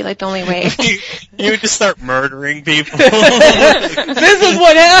 That would be like the only way. You would just start murdering people. This is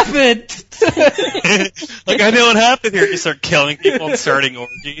what happened. Like, I know what happened here. You start killing people and starting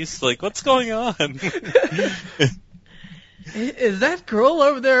orgies. Like, what's going on? Is that girl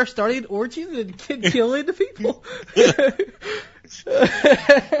over there starting orgies and killing the people?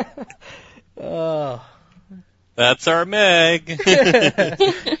 Oh. That's our Meg.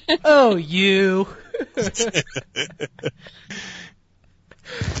 Oh, you.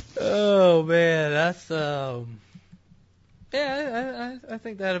 Oh, man, that's, yeah, I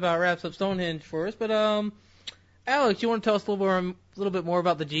think that about wraps up Stonehenge for us, but, Alex, you want to tell us a little bit more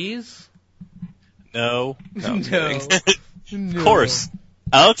about the G's? No. No. Of course.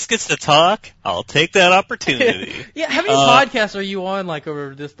 Alex gets to talk. I'll take that opportunity. Yeah, how many podcasts are you on, like,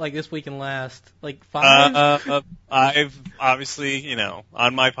 over this week and last? Like, 5? I've obviously,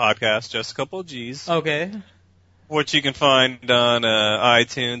 on my podcast, Just a Couple of G's. Okay. Which you can find on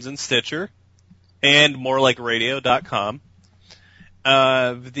iTunes and Stitcher, and morelikeradio.com.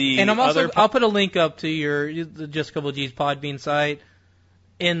 And I'll put a link up to the Just a Couple of G's Podbean site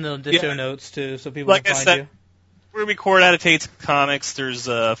in the show notes too, so people can find you. We record out of Tate's Comics. There's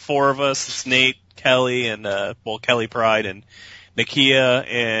 4 of us. It's Nate, Kelly, and Kelly Pride and Nakia,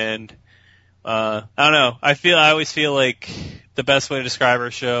 and I don't know. I always feel like the best way to describe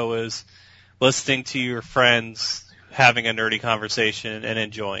our show is listening to your friends having a nerdy conversation and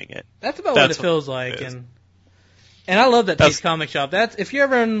enjoying it. That's about what it feels like, and I love that Tate's Comic Shop. That's if you're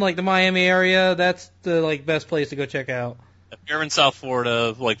ever in like the Miami area, that's the best place to go check out. If you're in South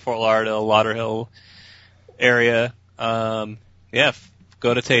Florida, like Fort Lauderdale area, go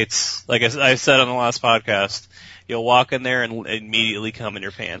to Tate's. Like I said on the last podcast, you'll walk in there and immediately come in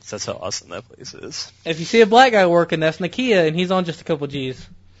your pants. That's how awesome that place is. If you see a black guy working, that's Nakia, and he's on Just a Couple G's.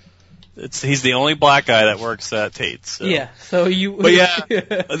 He's the only black guy that works at Tate's. So. Yeah, so you... But yeah,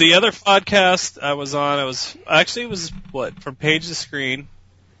 the other podcast I was on, it was From Page to Screen,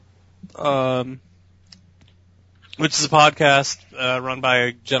 which is a podcast run by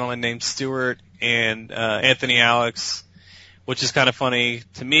a gentleman named Stuart and Anthony Alex, which is kind of funny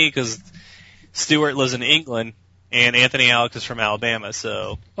to me because Stuart lives in England and Anthony Alex is from Alabama.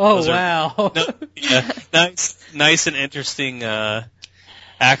 So wow, nice and interesting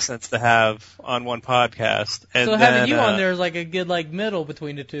accents to have on one podcast. And so having you on there is like a good middle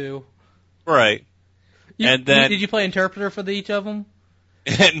between the two, right? Did you play interpreter for each of them?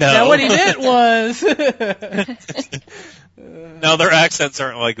 No. Now what he meant was... No, their accents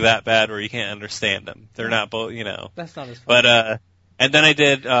aren't like that bad where you can't understand them. They're not both, That's not as funny. But, and then I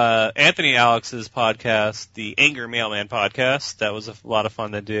did, Anthony Alex's podcast, the Anger Mailman podcast. That was a lot of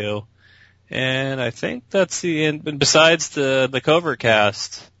fun to do. And I think that's the end. And besides the Covert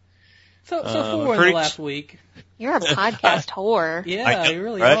cast. So 4 in the last week. You're a podcast whore. Yeah, you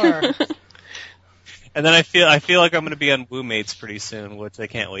really right? are. And then I feel like I'm going to be on WooMates pretty soon, which I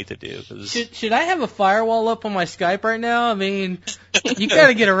can't wait to do. Cause... Should I have a firewall up on my Skype right now? I mean, you got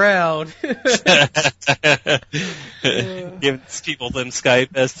to get around. Give people them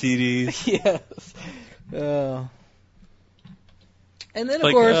Skype STDs. Yes. And then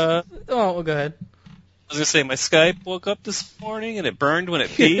of course, go ahead. I was going to say, my Skype woke up this morning and it burned when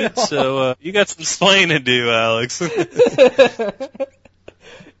it peed, so you got some explaining to do, Alex.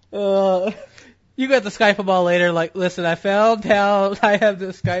 You got the Skype about later, like, listen, I found out I have the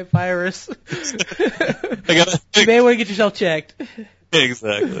Skype virus. You may want to get yourself checked.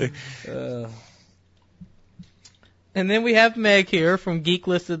 Exactly. And then we have Meg here from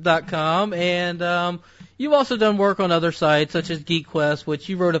geeklisted.com, and you've also done work on other sites, such as GeekQuest, which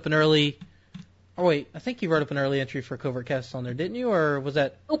you wrote up an early... Oh, wait, I think you wrote up an early entry for Covert Cast on there, didn't you? Or was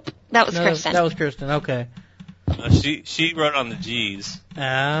that... Nope, that was Kristen. That was Kristen, okay. She wrote on the G's.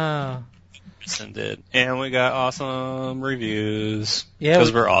 Ah. Kristen did. And we got awesome reviews. Yeah.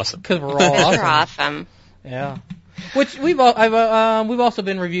 Because we're awesome. Because we're all awesome. We're awesome. Yeah. Which we've also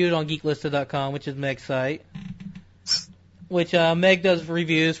been reviewed on geeklisted.com, which is Meg's site. Which Meg does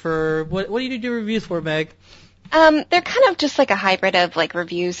reviews for... What do you do reviews for, Meg? They're kind of just like a hybrid of like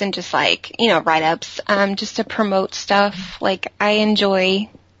reviews and just like, write-ups, just to promote stuff. Like, I enjoy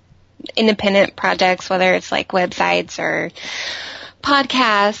independent projects, whether it's like websites or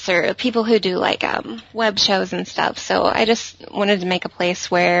podcasts or people who do like, web shows and stuff. So I just wanted to make a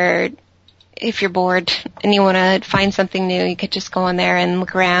place where if you're bored and you want to find something new, you could just go on there and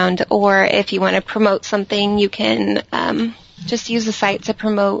look around. Or if you want to promote something, you can, just use the site to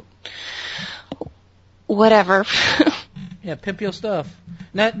promote whatever. Yeah, pimp your stuff.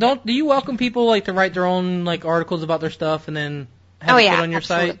 Now, do you welcome people like to write their own like articles about their stuff and then have it put on your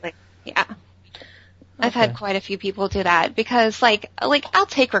absolutely. site? Yeah. I've had quite a few people do that because like I'll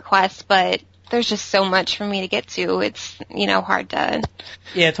take requests, but there's just so much for me to get to. It's, hard to...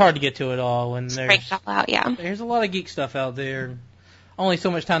 Yeah, it's hard to get to it all when there's... break it all out, yeah. There's a lot of geek stuff out there. Only so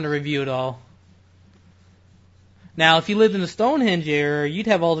much time to review it all. Now, if you lived in the Stonehenge era, you'd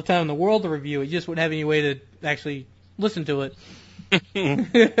have all the time in the world to review it. You just wouldn't have any way to actually listen to it.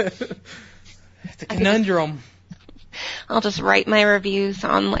 It's a conundrum. I'll just write my reviews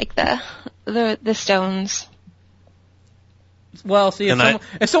on, like, the stones. Well, see,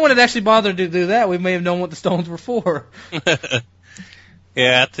 if someone had actually bothered to do that, we may have known what the stones were for.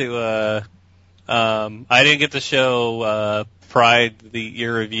 Yeah, I didn't get to show Pride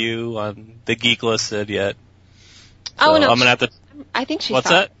your review on the Geek Listed yet. So no, I'm gonna have to. I think she. What's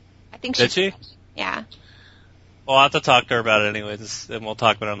saw that? It. I think Did she? Yeah. Well, I'll have to talk to her about it anyways, and we'll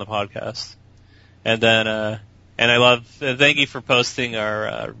talk about it on the podcast. And then, and I love. Thank you for posting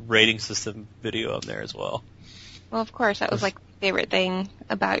our rating system video up there as well. Well, of course, that was like my favorite thing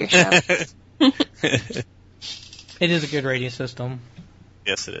about your show. It is a good rating system.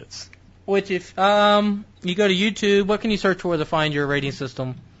 Yes, it is. Which, if you go to YouTube, what can you search for to find your rating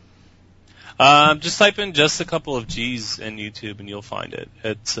system? Just type in just a couple of G's in YouTube and you'll find it.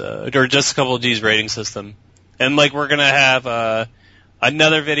 It's or just a couple of G's rating system. And like we're gonna have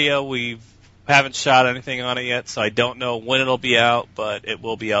another video. We haven't shot anything on it yet, so I don't know when it'll be out, but it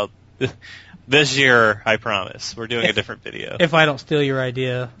will be out this year. I promise. We're doing a different video. If I don't steal your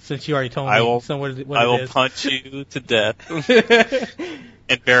idea, since you already told me, I will punch you to death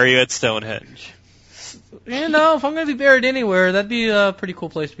and bury you at Stonehenge. If I'm gonna be buried anywhere, that'd be a pretty cool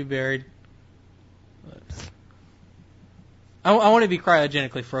place to be buried. I want to be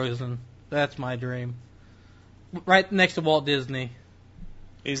cryogenically frozen. That's my dream. Right next to Walt Disney.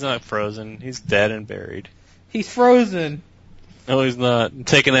 He's not frozen. He's dead and buried. He's frozen. No, he's not. I'm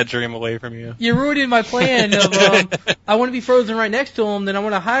taking that dream away from you. You're ruining my plan of, I want to be frozen right next to him, then I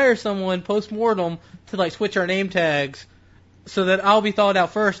want to hire someone post-mortem to, like, switch our name tags so that I'll be thawed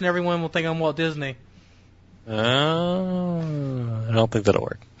out first and everyone will think I'm Walt Disney. Oh, I don't think that'll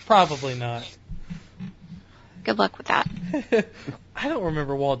work. Probably not. Good luck with that. I don't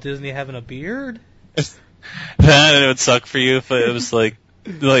remember Walt Disney having a beard. That would suck for you if it was like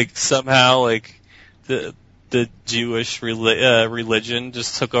somehow like the Jewish religion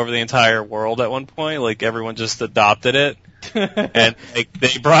just took over the entire world at one point. Like everyone just adopted it. And like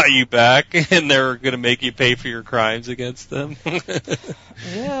they brought you back, and they're going to make you pay for your crimes against them.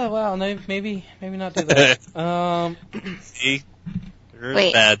 Yeah, well, maybe not do that. See,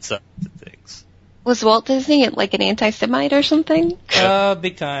 there's bad sides to things. Was Walt Disney like an anti-Semite or something?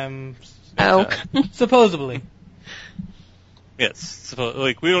 Big time. Oh, supposedly. Yes,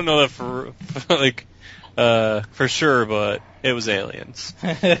 like we don't know that for sure, but it was aliens.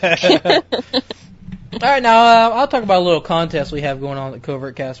 All right, now I'll talk about a little contest we have going on at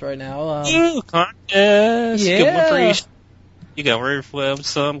Covert Cast right now. Contest! Yeah. You got ready for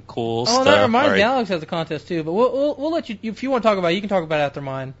some cool stuff. stuff. That reminds me, Alex has a contest too, but we'll let you, if you want to talk about it, you can talk about it after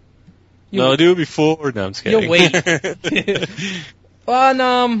mine. No, do it before. No, I'm just kidding. You'll wait.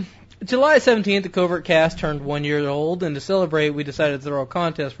 On July 17th, the Covert Cast turned 1 year old, and to celebrate, we decided to throw a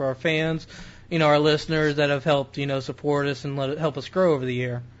contest for our fans, our listeners that have helped, support us and help us grow over the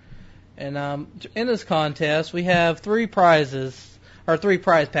year. And in this contest, we have three prize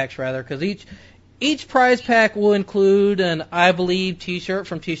packs rather, because each prize pack will include an I Believe T-shirt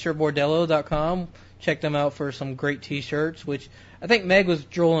from t-shirtbordello.com. Check them out for some great T-shirts, which I think Meg was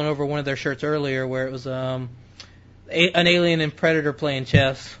drooling over one of their shirts earlier, where it was an alien and predator playing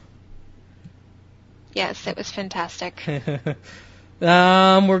chess. Yes, it was fantastic.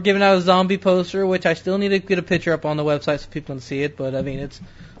 We're giving out a zombie poster, which I still need to get a picture up on the website so people can see it, but I mean, it's a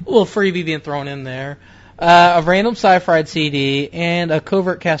little freebie being thrown in there. A random sci-fi CD, and a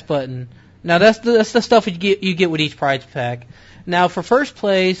Covert Cast button. Now, that's the stuff you get with each prize pack. Now, for first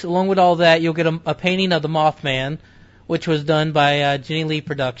place, along with all that, you'll get a painting of the Mothman, which was done by Jenny Lee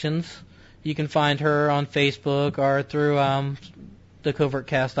Productions. You can find her on Facebook or through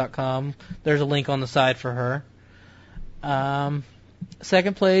thecovertcast.com. There's a link on the side for her.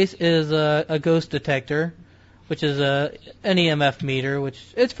 Second place is a ghost detector, which is an EMF meter, which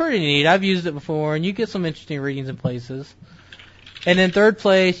it's pretty neat. I've used it before, and you get some interesting readings in places. And in third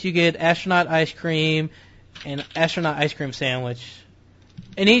place, you get astronaut ice cream and astronaut ice cream sandwich.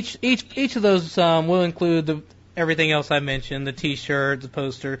 And each of those will include everything else I mentioned: the T-shirt, the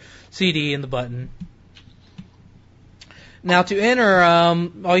poster, CD, and the button. Now, to enter,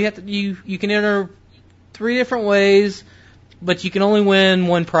 all you have to you can enter 3 different ways, but you can only win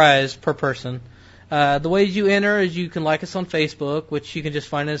one prize per person. The ways you enter is you can like us on Facebook, which you can just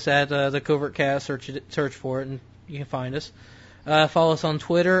find us at the Covert Cast. Search for it, and you can find us. Follow us on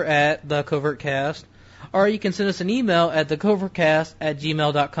Twitter at the Covert Cast, or you can send us an email at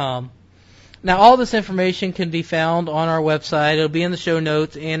thecovertcast@gmail.com. Now, all this information can be found on our website. It'll be in the show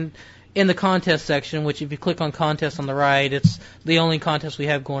notes and in the contest section, which if you click on contest on the right, it's the only contest we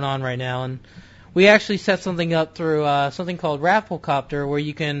have going on right now. And we actually set something up through something called Rafflecopter, where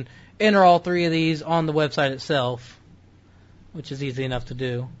you can enter all 3 of these on the website itself, which is easy enough to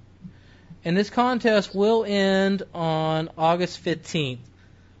do. And this contest will end on August 15th,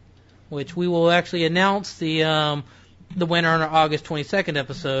 which we will actually announce the winner on our August 22nd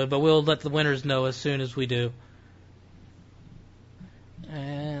episode, but we'll let the winners know as soon as we do.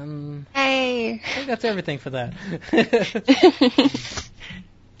 And hey, I think that's everything for that.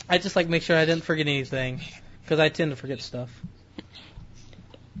 I just like to make sure I didn't forget anything, because I tend to forget stuff.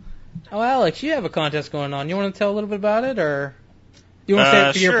 Oh, Alex, you have a contest going on. You want to tell a little bit about it, or you want to say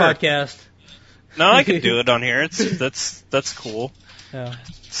it for your podcast? No, I can do it on here. That's cool. Yeah.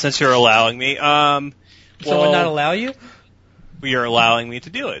 Since you're allowing me. Someone not allow you? You're allowing me to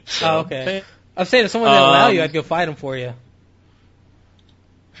do it. So. Oh, okay. I'm saying if someone didn't allow you, I'd go fight them for you.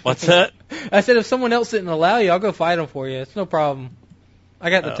 What's that? I said if someone else didn't allow you, I'll go fight them for you. It's no problem. I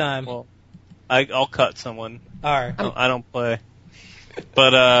got the time. Well, I'll cut someone. All right. I don't play.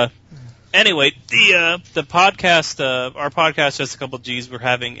 But anyway, the podcast, our podcast, Just a Couple of G's, we're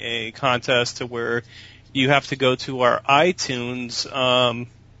having a contest to where you have to go to our iTunes, go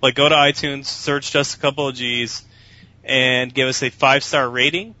to iTunes, search Just a Couple of G's, and give us a 5-star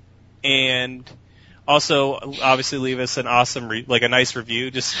rating, and also obviously leave us an awesome, a nice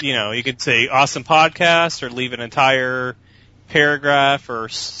review. Just, you could say awesome podcast, or leave an entire paragraph or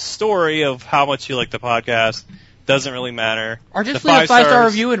story of how much you like the podcast. Doesn't really matter. Or just leave a 5-star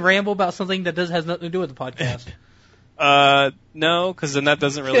review and ramble about something that has nothing to do with the podcast. No, because then that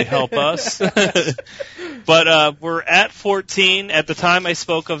doesn't really help us. But we're at 14. At the time I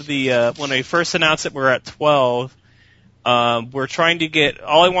spoke of when I first announced it, we're at 12. We're trying to get,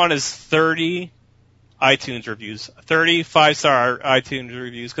 all I want is 30 iTunes reviews, 30 5-star iTunes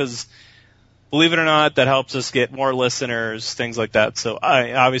reviews, because believe it or not, that helps us get more listeners, things like that. So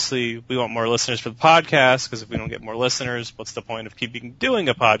obviously we want more listeners for the podcast, because if we don't get more listeners, what's the point of keeping doing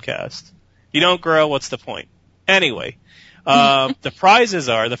a podcast? You don't grow, what's the point? Anyway,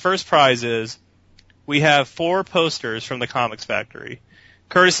 the first prize is, we have 4 posters from the Comics Factory,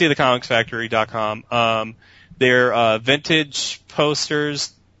 courtesy of thecomicsfactory.com. They're vintage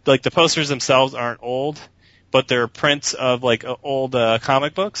posters. Like, the posters themselves aren't old, but they're prints of, like, old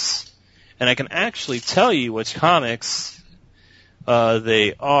comic books. And I can actually tell you which comics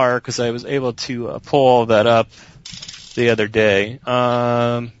they are, because I was able to pull all that up the other day.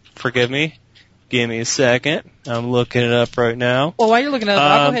 Forgive me. Give me a second. I'm looking it up right now. Well, while you're looking it up,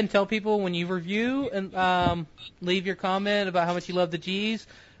 I'll go ahead and tell people when you review and leave your comment about how much you love the G's,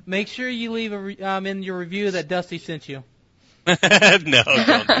 make sure you leave in your review that Dusty sent you. No, don't do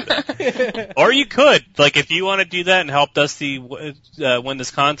that. Or you could. Like, if you want to do that and help Dusty win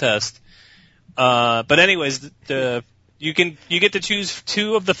this contest. But anyways, you get to choose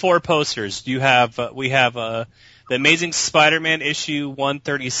 2 of the 4 posters. We have the Amazing Spider-Man issue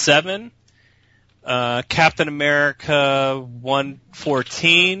 137, Captain America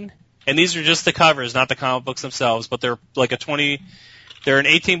 114, and these are just the covers, not the comic books themselves, but they're like they're an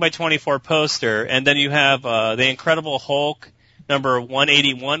 18 by 24 poster, and then you have the Incredible Hulk number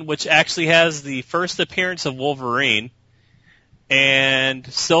 181, which actually has the first appearance of Wolverine, and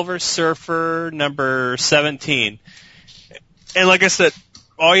Silver Surfer number 17. And like I said,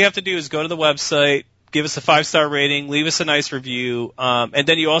 all you have to do is go to the website, give us a 5-star rating, leave us a nice review, and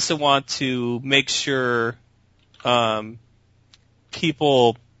then you also want to make sure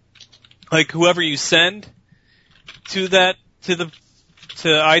people, like whoever you send to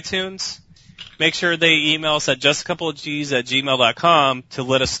iTunes, make sure they email us at justacoupleofgs@gmail.com to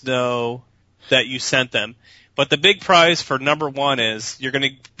let us know that you sent them. But the big prize for number 1 is you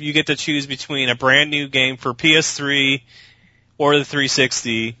get to choose between a brand new game for PS3 or the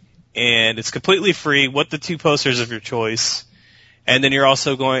 360, and it's completely free with the 2 posters of your choice. And then you're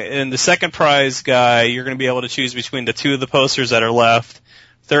also in the second prize guy, you're going to be able to choose between the 2 of the posters that are left.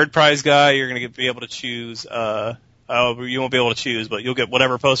 Third prize guy, you're going to be able to choose, you won't be able to choose, but you'll get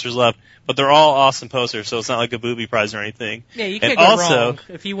whatever posters left. But they're all awesome posters, so it's not like a booby prize or anything. Yeah, you can't go wrong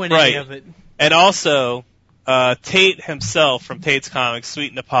if you win any of it. And also, Tate himself from Tate's Comics,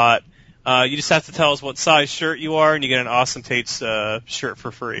 Sweeten the Pot, you just have to tell us what size shirt you are, and you get an awesome Tate's shirt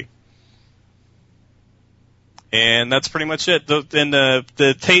for free. And that's pretty much it.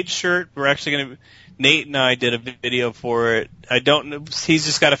 The Tate shirt, we're actually going to... Nate and I did a video for it. I don't know. He's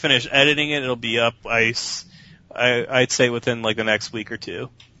just got to finish editing it. It'll be up, I'd say, within like the next week or 2.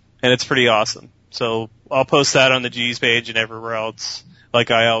 And it's pretty awesome. So I'll post that on the G's page and everywhere else,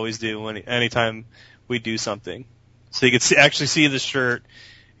 like I always do anytime we do something. So you can actually see the shirt,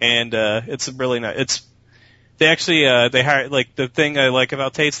 and it's really nice. They hire, like, the thing I like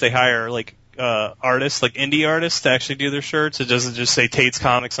about Tate's, they hire like artists, like indie artists, to actually do their shirts. It doesn't just say Tate's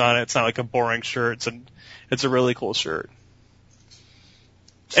Comics on it. It's not like a boring shirt. It's a really cool shirt.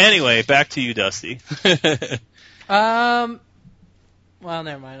 Anyway, back to you, Dusty. Well,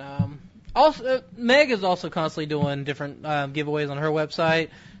 never mind. Also, Meg is also constantly doing different giveaways on her website.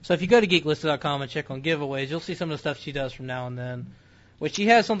 So if you go to geeklisted.com and check on giveaways, you'll see some of the stuff she does from now and then. Which she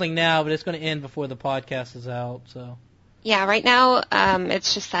has something now, but it's going to end before the podcast is out. So. Yeah, right now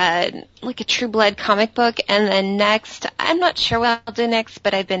it's just like a True Blood comic book, and then next, I'm not sure what I'll do next,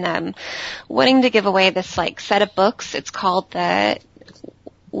 but I've been wanting to give away this like set of books. It's called the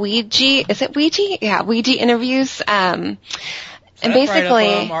Ouija. Is it Ouija? Yeah, Ouija interviews. And basically,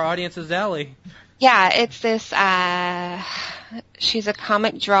 right up, our audience's alley. Yeah, it's this. She's a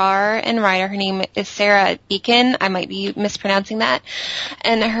comic drawer and writer. Her name is Sarah Beacon. I might be mispronouncing that,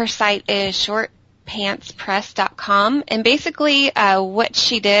 and her site is shortpantspress.com. And basically, what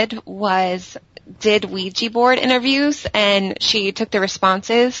she did Ouija board interviews, and she took the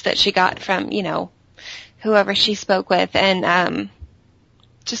responses that she got from whoever she spoke with, and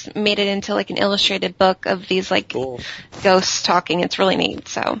just made it into like an illustrated book of these like ghosts talking. It's really neat.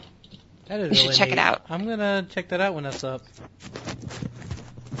 So you should check it out. I'm gonna check that out when that's up.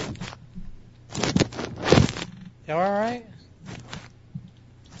 You all right?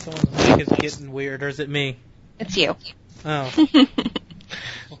 Someone's mic is getting weird, or is it me? It's you. Oh.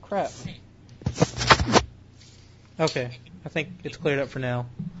 Well, crap. Okay, I think it's cleared up for now.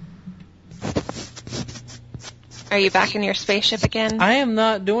 Are you back in your spaceship again? I am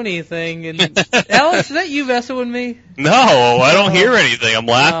not doing anything. And Alex, is that you messing with me? No, I don't hear anything. I'm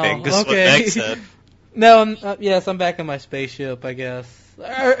laughing because okay. what Meg said. No, yes, I'm back in my spaceship, I guess.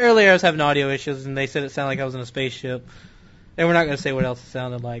 Earlier I was having audio issues, and they said it sounded like I was in a spaceship. And we're not going to say what else it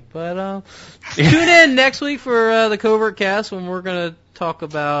sounded like. But tune in next week for the Covert cast when we're going to talk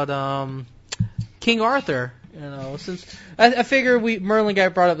about King Arthur. Since I figure Merlin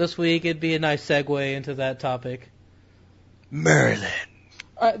got brought up this week, it'd be a nice segue into that topic. Merlin.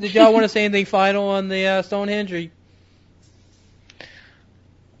 Did y'all want to say anything final on the Stonehenge? Or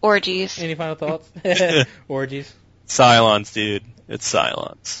Orgies. any final thoughts? Orgies. Cylons, dude. It's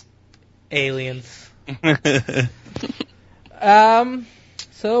Cylons. Aliens.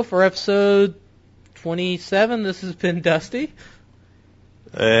 So for episode 27, this has been Dusty.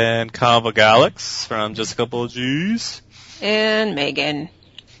 And Kava Galax from Just a Couple of G's. And Megan.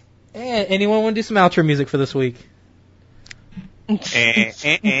 And anyone want to do some outro music for this week?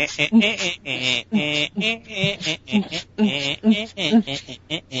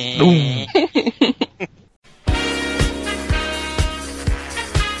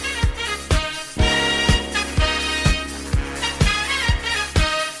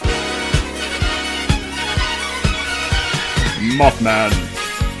 Mothman,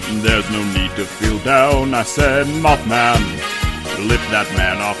 there's no need to feel down. I said, Mothman, lift that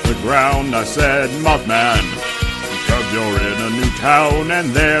man off the ground. I said, Mothman, because you're in a new town and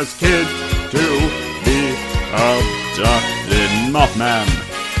there's kids to be abducted. Mothman,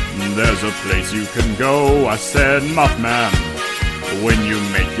 there's a place you can go. I said, Mothman, when you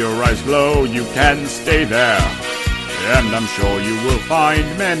make your eyes glow, you can stay there. And I'm sure you will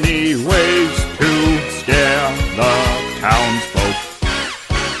find many ways to scare the townsfolk.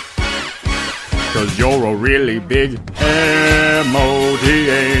 'Cause you're a really big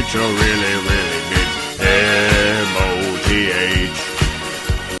M-O-T-H, a really, really big M-O-T-H.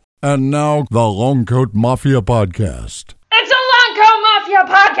 And now, the Long Coat Mafia Podcast. It's a Long Coat Mafia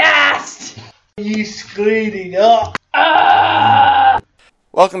podcast! He's cleaning up.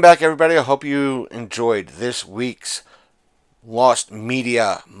 Welcome back, everybody. I hope you enjoyed this week's Lost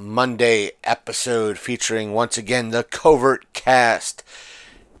Media Monday episode featuring, once again, the Covert cast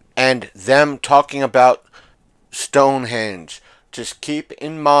and them talking about Stonehenge. Just keep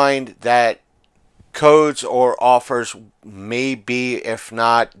in mind that codes or offers may be, if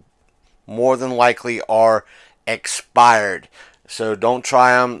not more than likely, are expired. So don't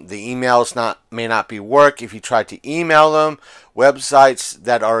try them. The emails may not be work. If you try to email them, websites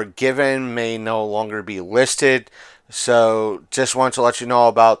that are given may no longer be listed. So just wanted to let you know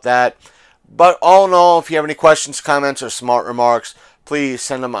about that. But all in all, if you have any questions, comments, or smart remarks, please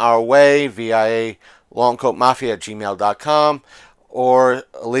send them our way via longcoatmafia@gmail.com or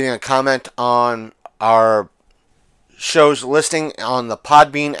leaving a comment on our show's listing on the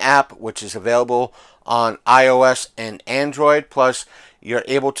Podbean app, which is available on iOS and Android. Plus, you're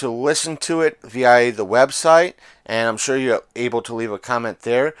able to listen to it via the website, and I'm sure you're able to leave a comment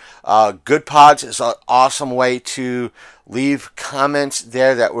there. Good Pods is an awesome way to leave comments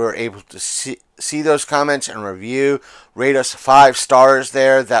there that we're able to see those comments and review. Rate us 5 stars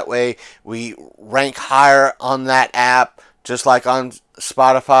there. That way we rank higher on that app. Just like on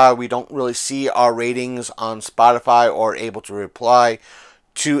Spotify, we don't really see our ratings on Spotify or able to reply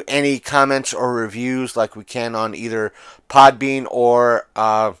to any comments or reviews like we can on either Podbean or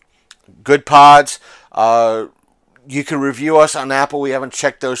Good Pods. You can review us on Apple. We haven't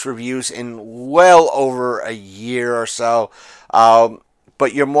checked those reviews in well over a year or so.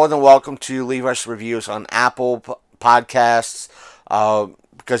 But you're more than welcome to leave us reviews on Apple Podcasts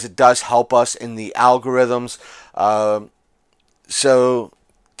because it does help us in the algorithms. So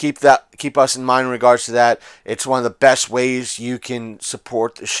keep us in mind in regards to that. It's one of the best ways you can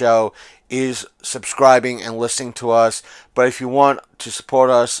support the show is subscribing and listening to us. But if you want to support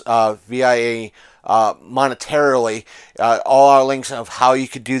us via monetarily, all our links of how you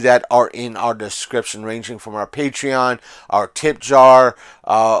could do that are in our description, ranging from our Patreon, our tip jar,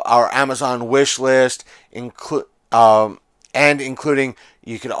 our Amazon wish list, including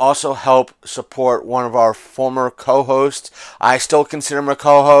you can also help support one of our former co-hosts. I still consider him a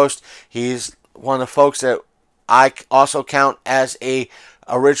co-host. He's one of the folks that I also count as a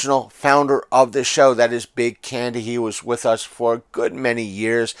original founder of the show. That is Big Candy. He was with us for a good many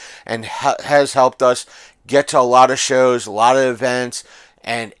years and has helped us get to a lot of shows, a lot of events,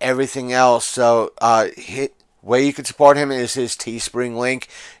 and everything else. So way you can support him is his Teespring link.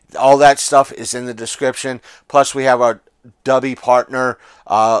 All that stuff is in the description. Plus we have our Dubby partner.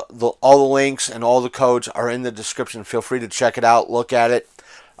 All the links and all the codes are in the description. Feel free to check it out, look at it.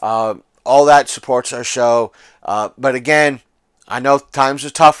 All that supports our show. But again, I know times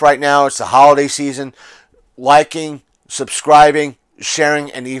are tough right now. It's the holiday season. Liking, subscribing, sharing,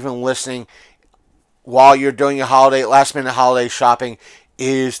 and even listening while you're doing your last minute holiday shopping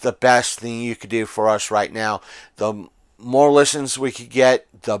is the best thing you could do for us right now. The more listens we could get,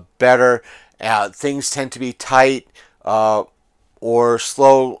 the better. Things tend to be tight or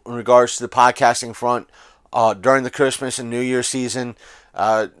slow in regards to the podcasting front during the Christmas and New Year season.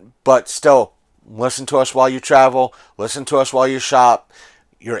 But still, listen to us while you travel. Listen to us while you shop.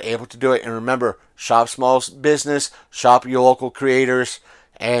 you're able to do it. And remember, shop small business, shop your local creators,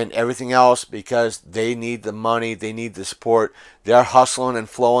 and everything else, because they need the money, they need the support. They're hustling and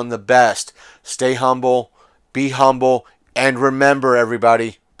flowing the best. Stay humble, be humble, and remember,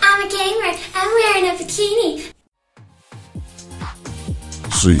 everybody, I'm a gamer. I'm wearing a bikini.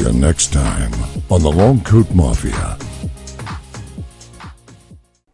 See you next time on the Long Coat Mafia.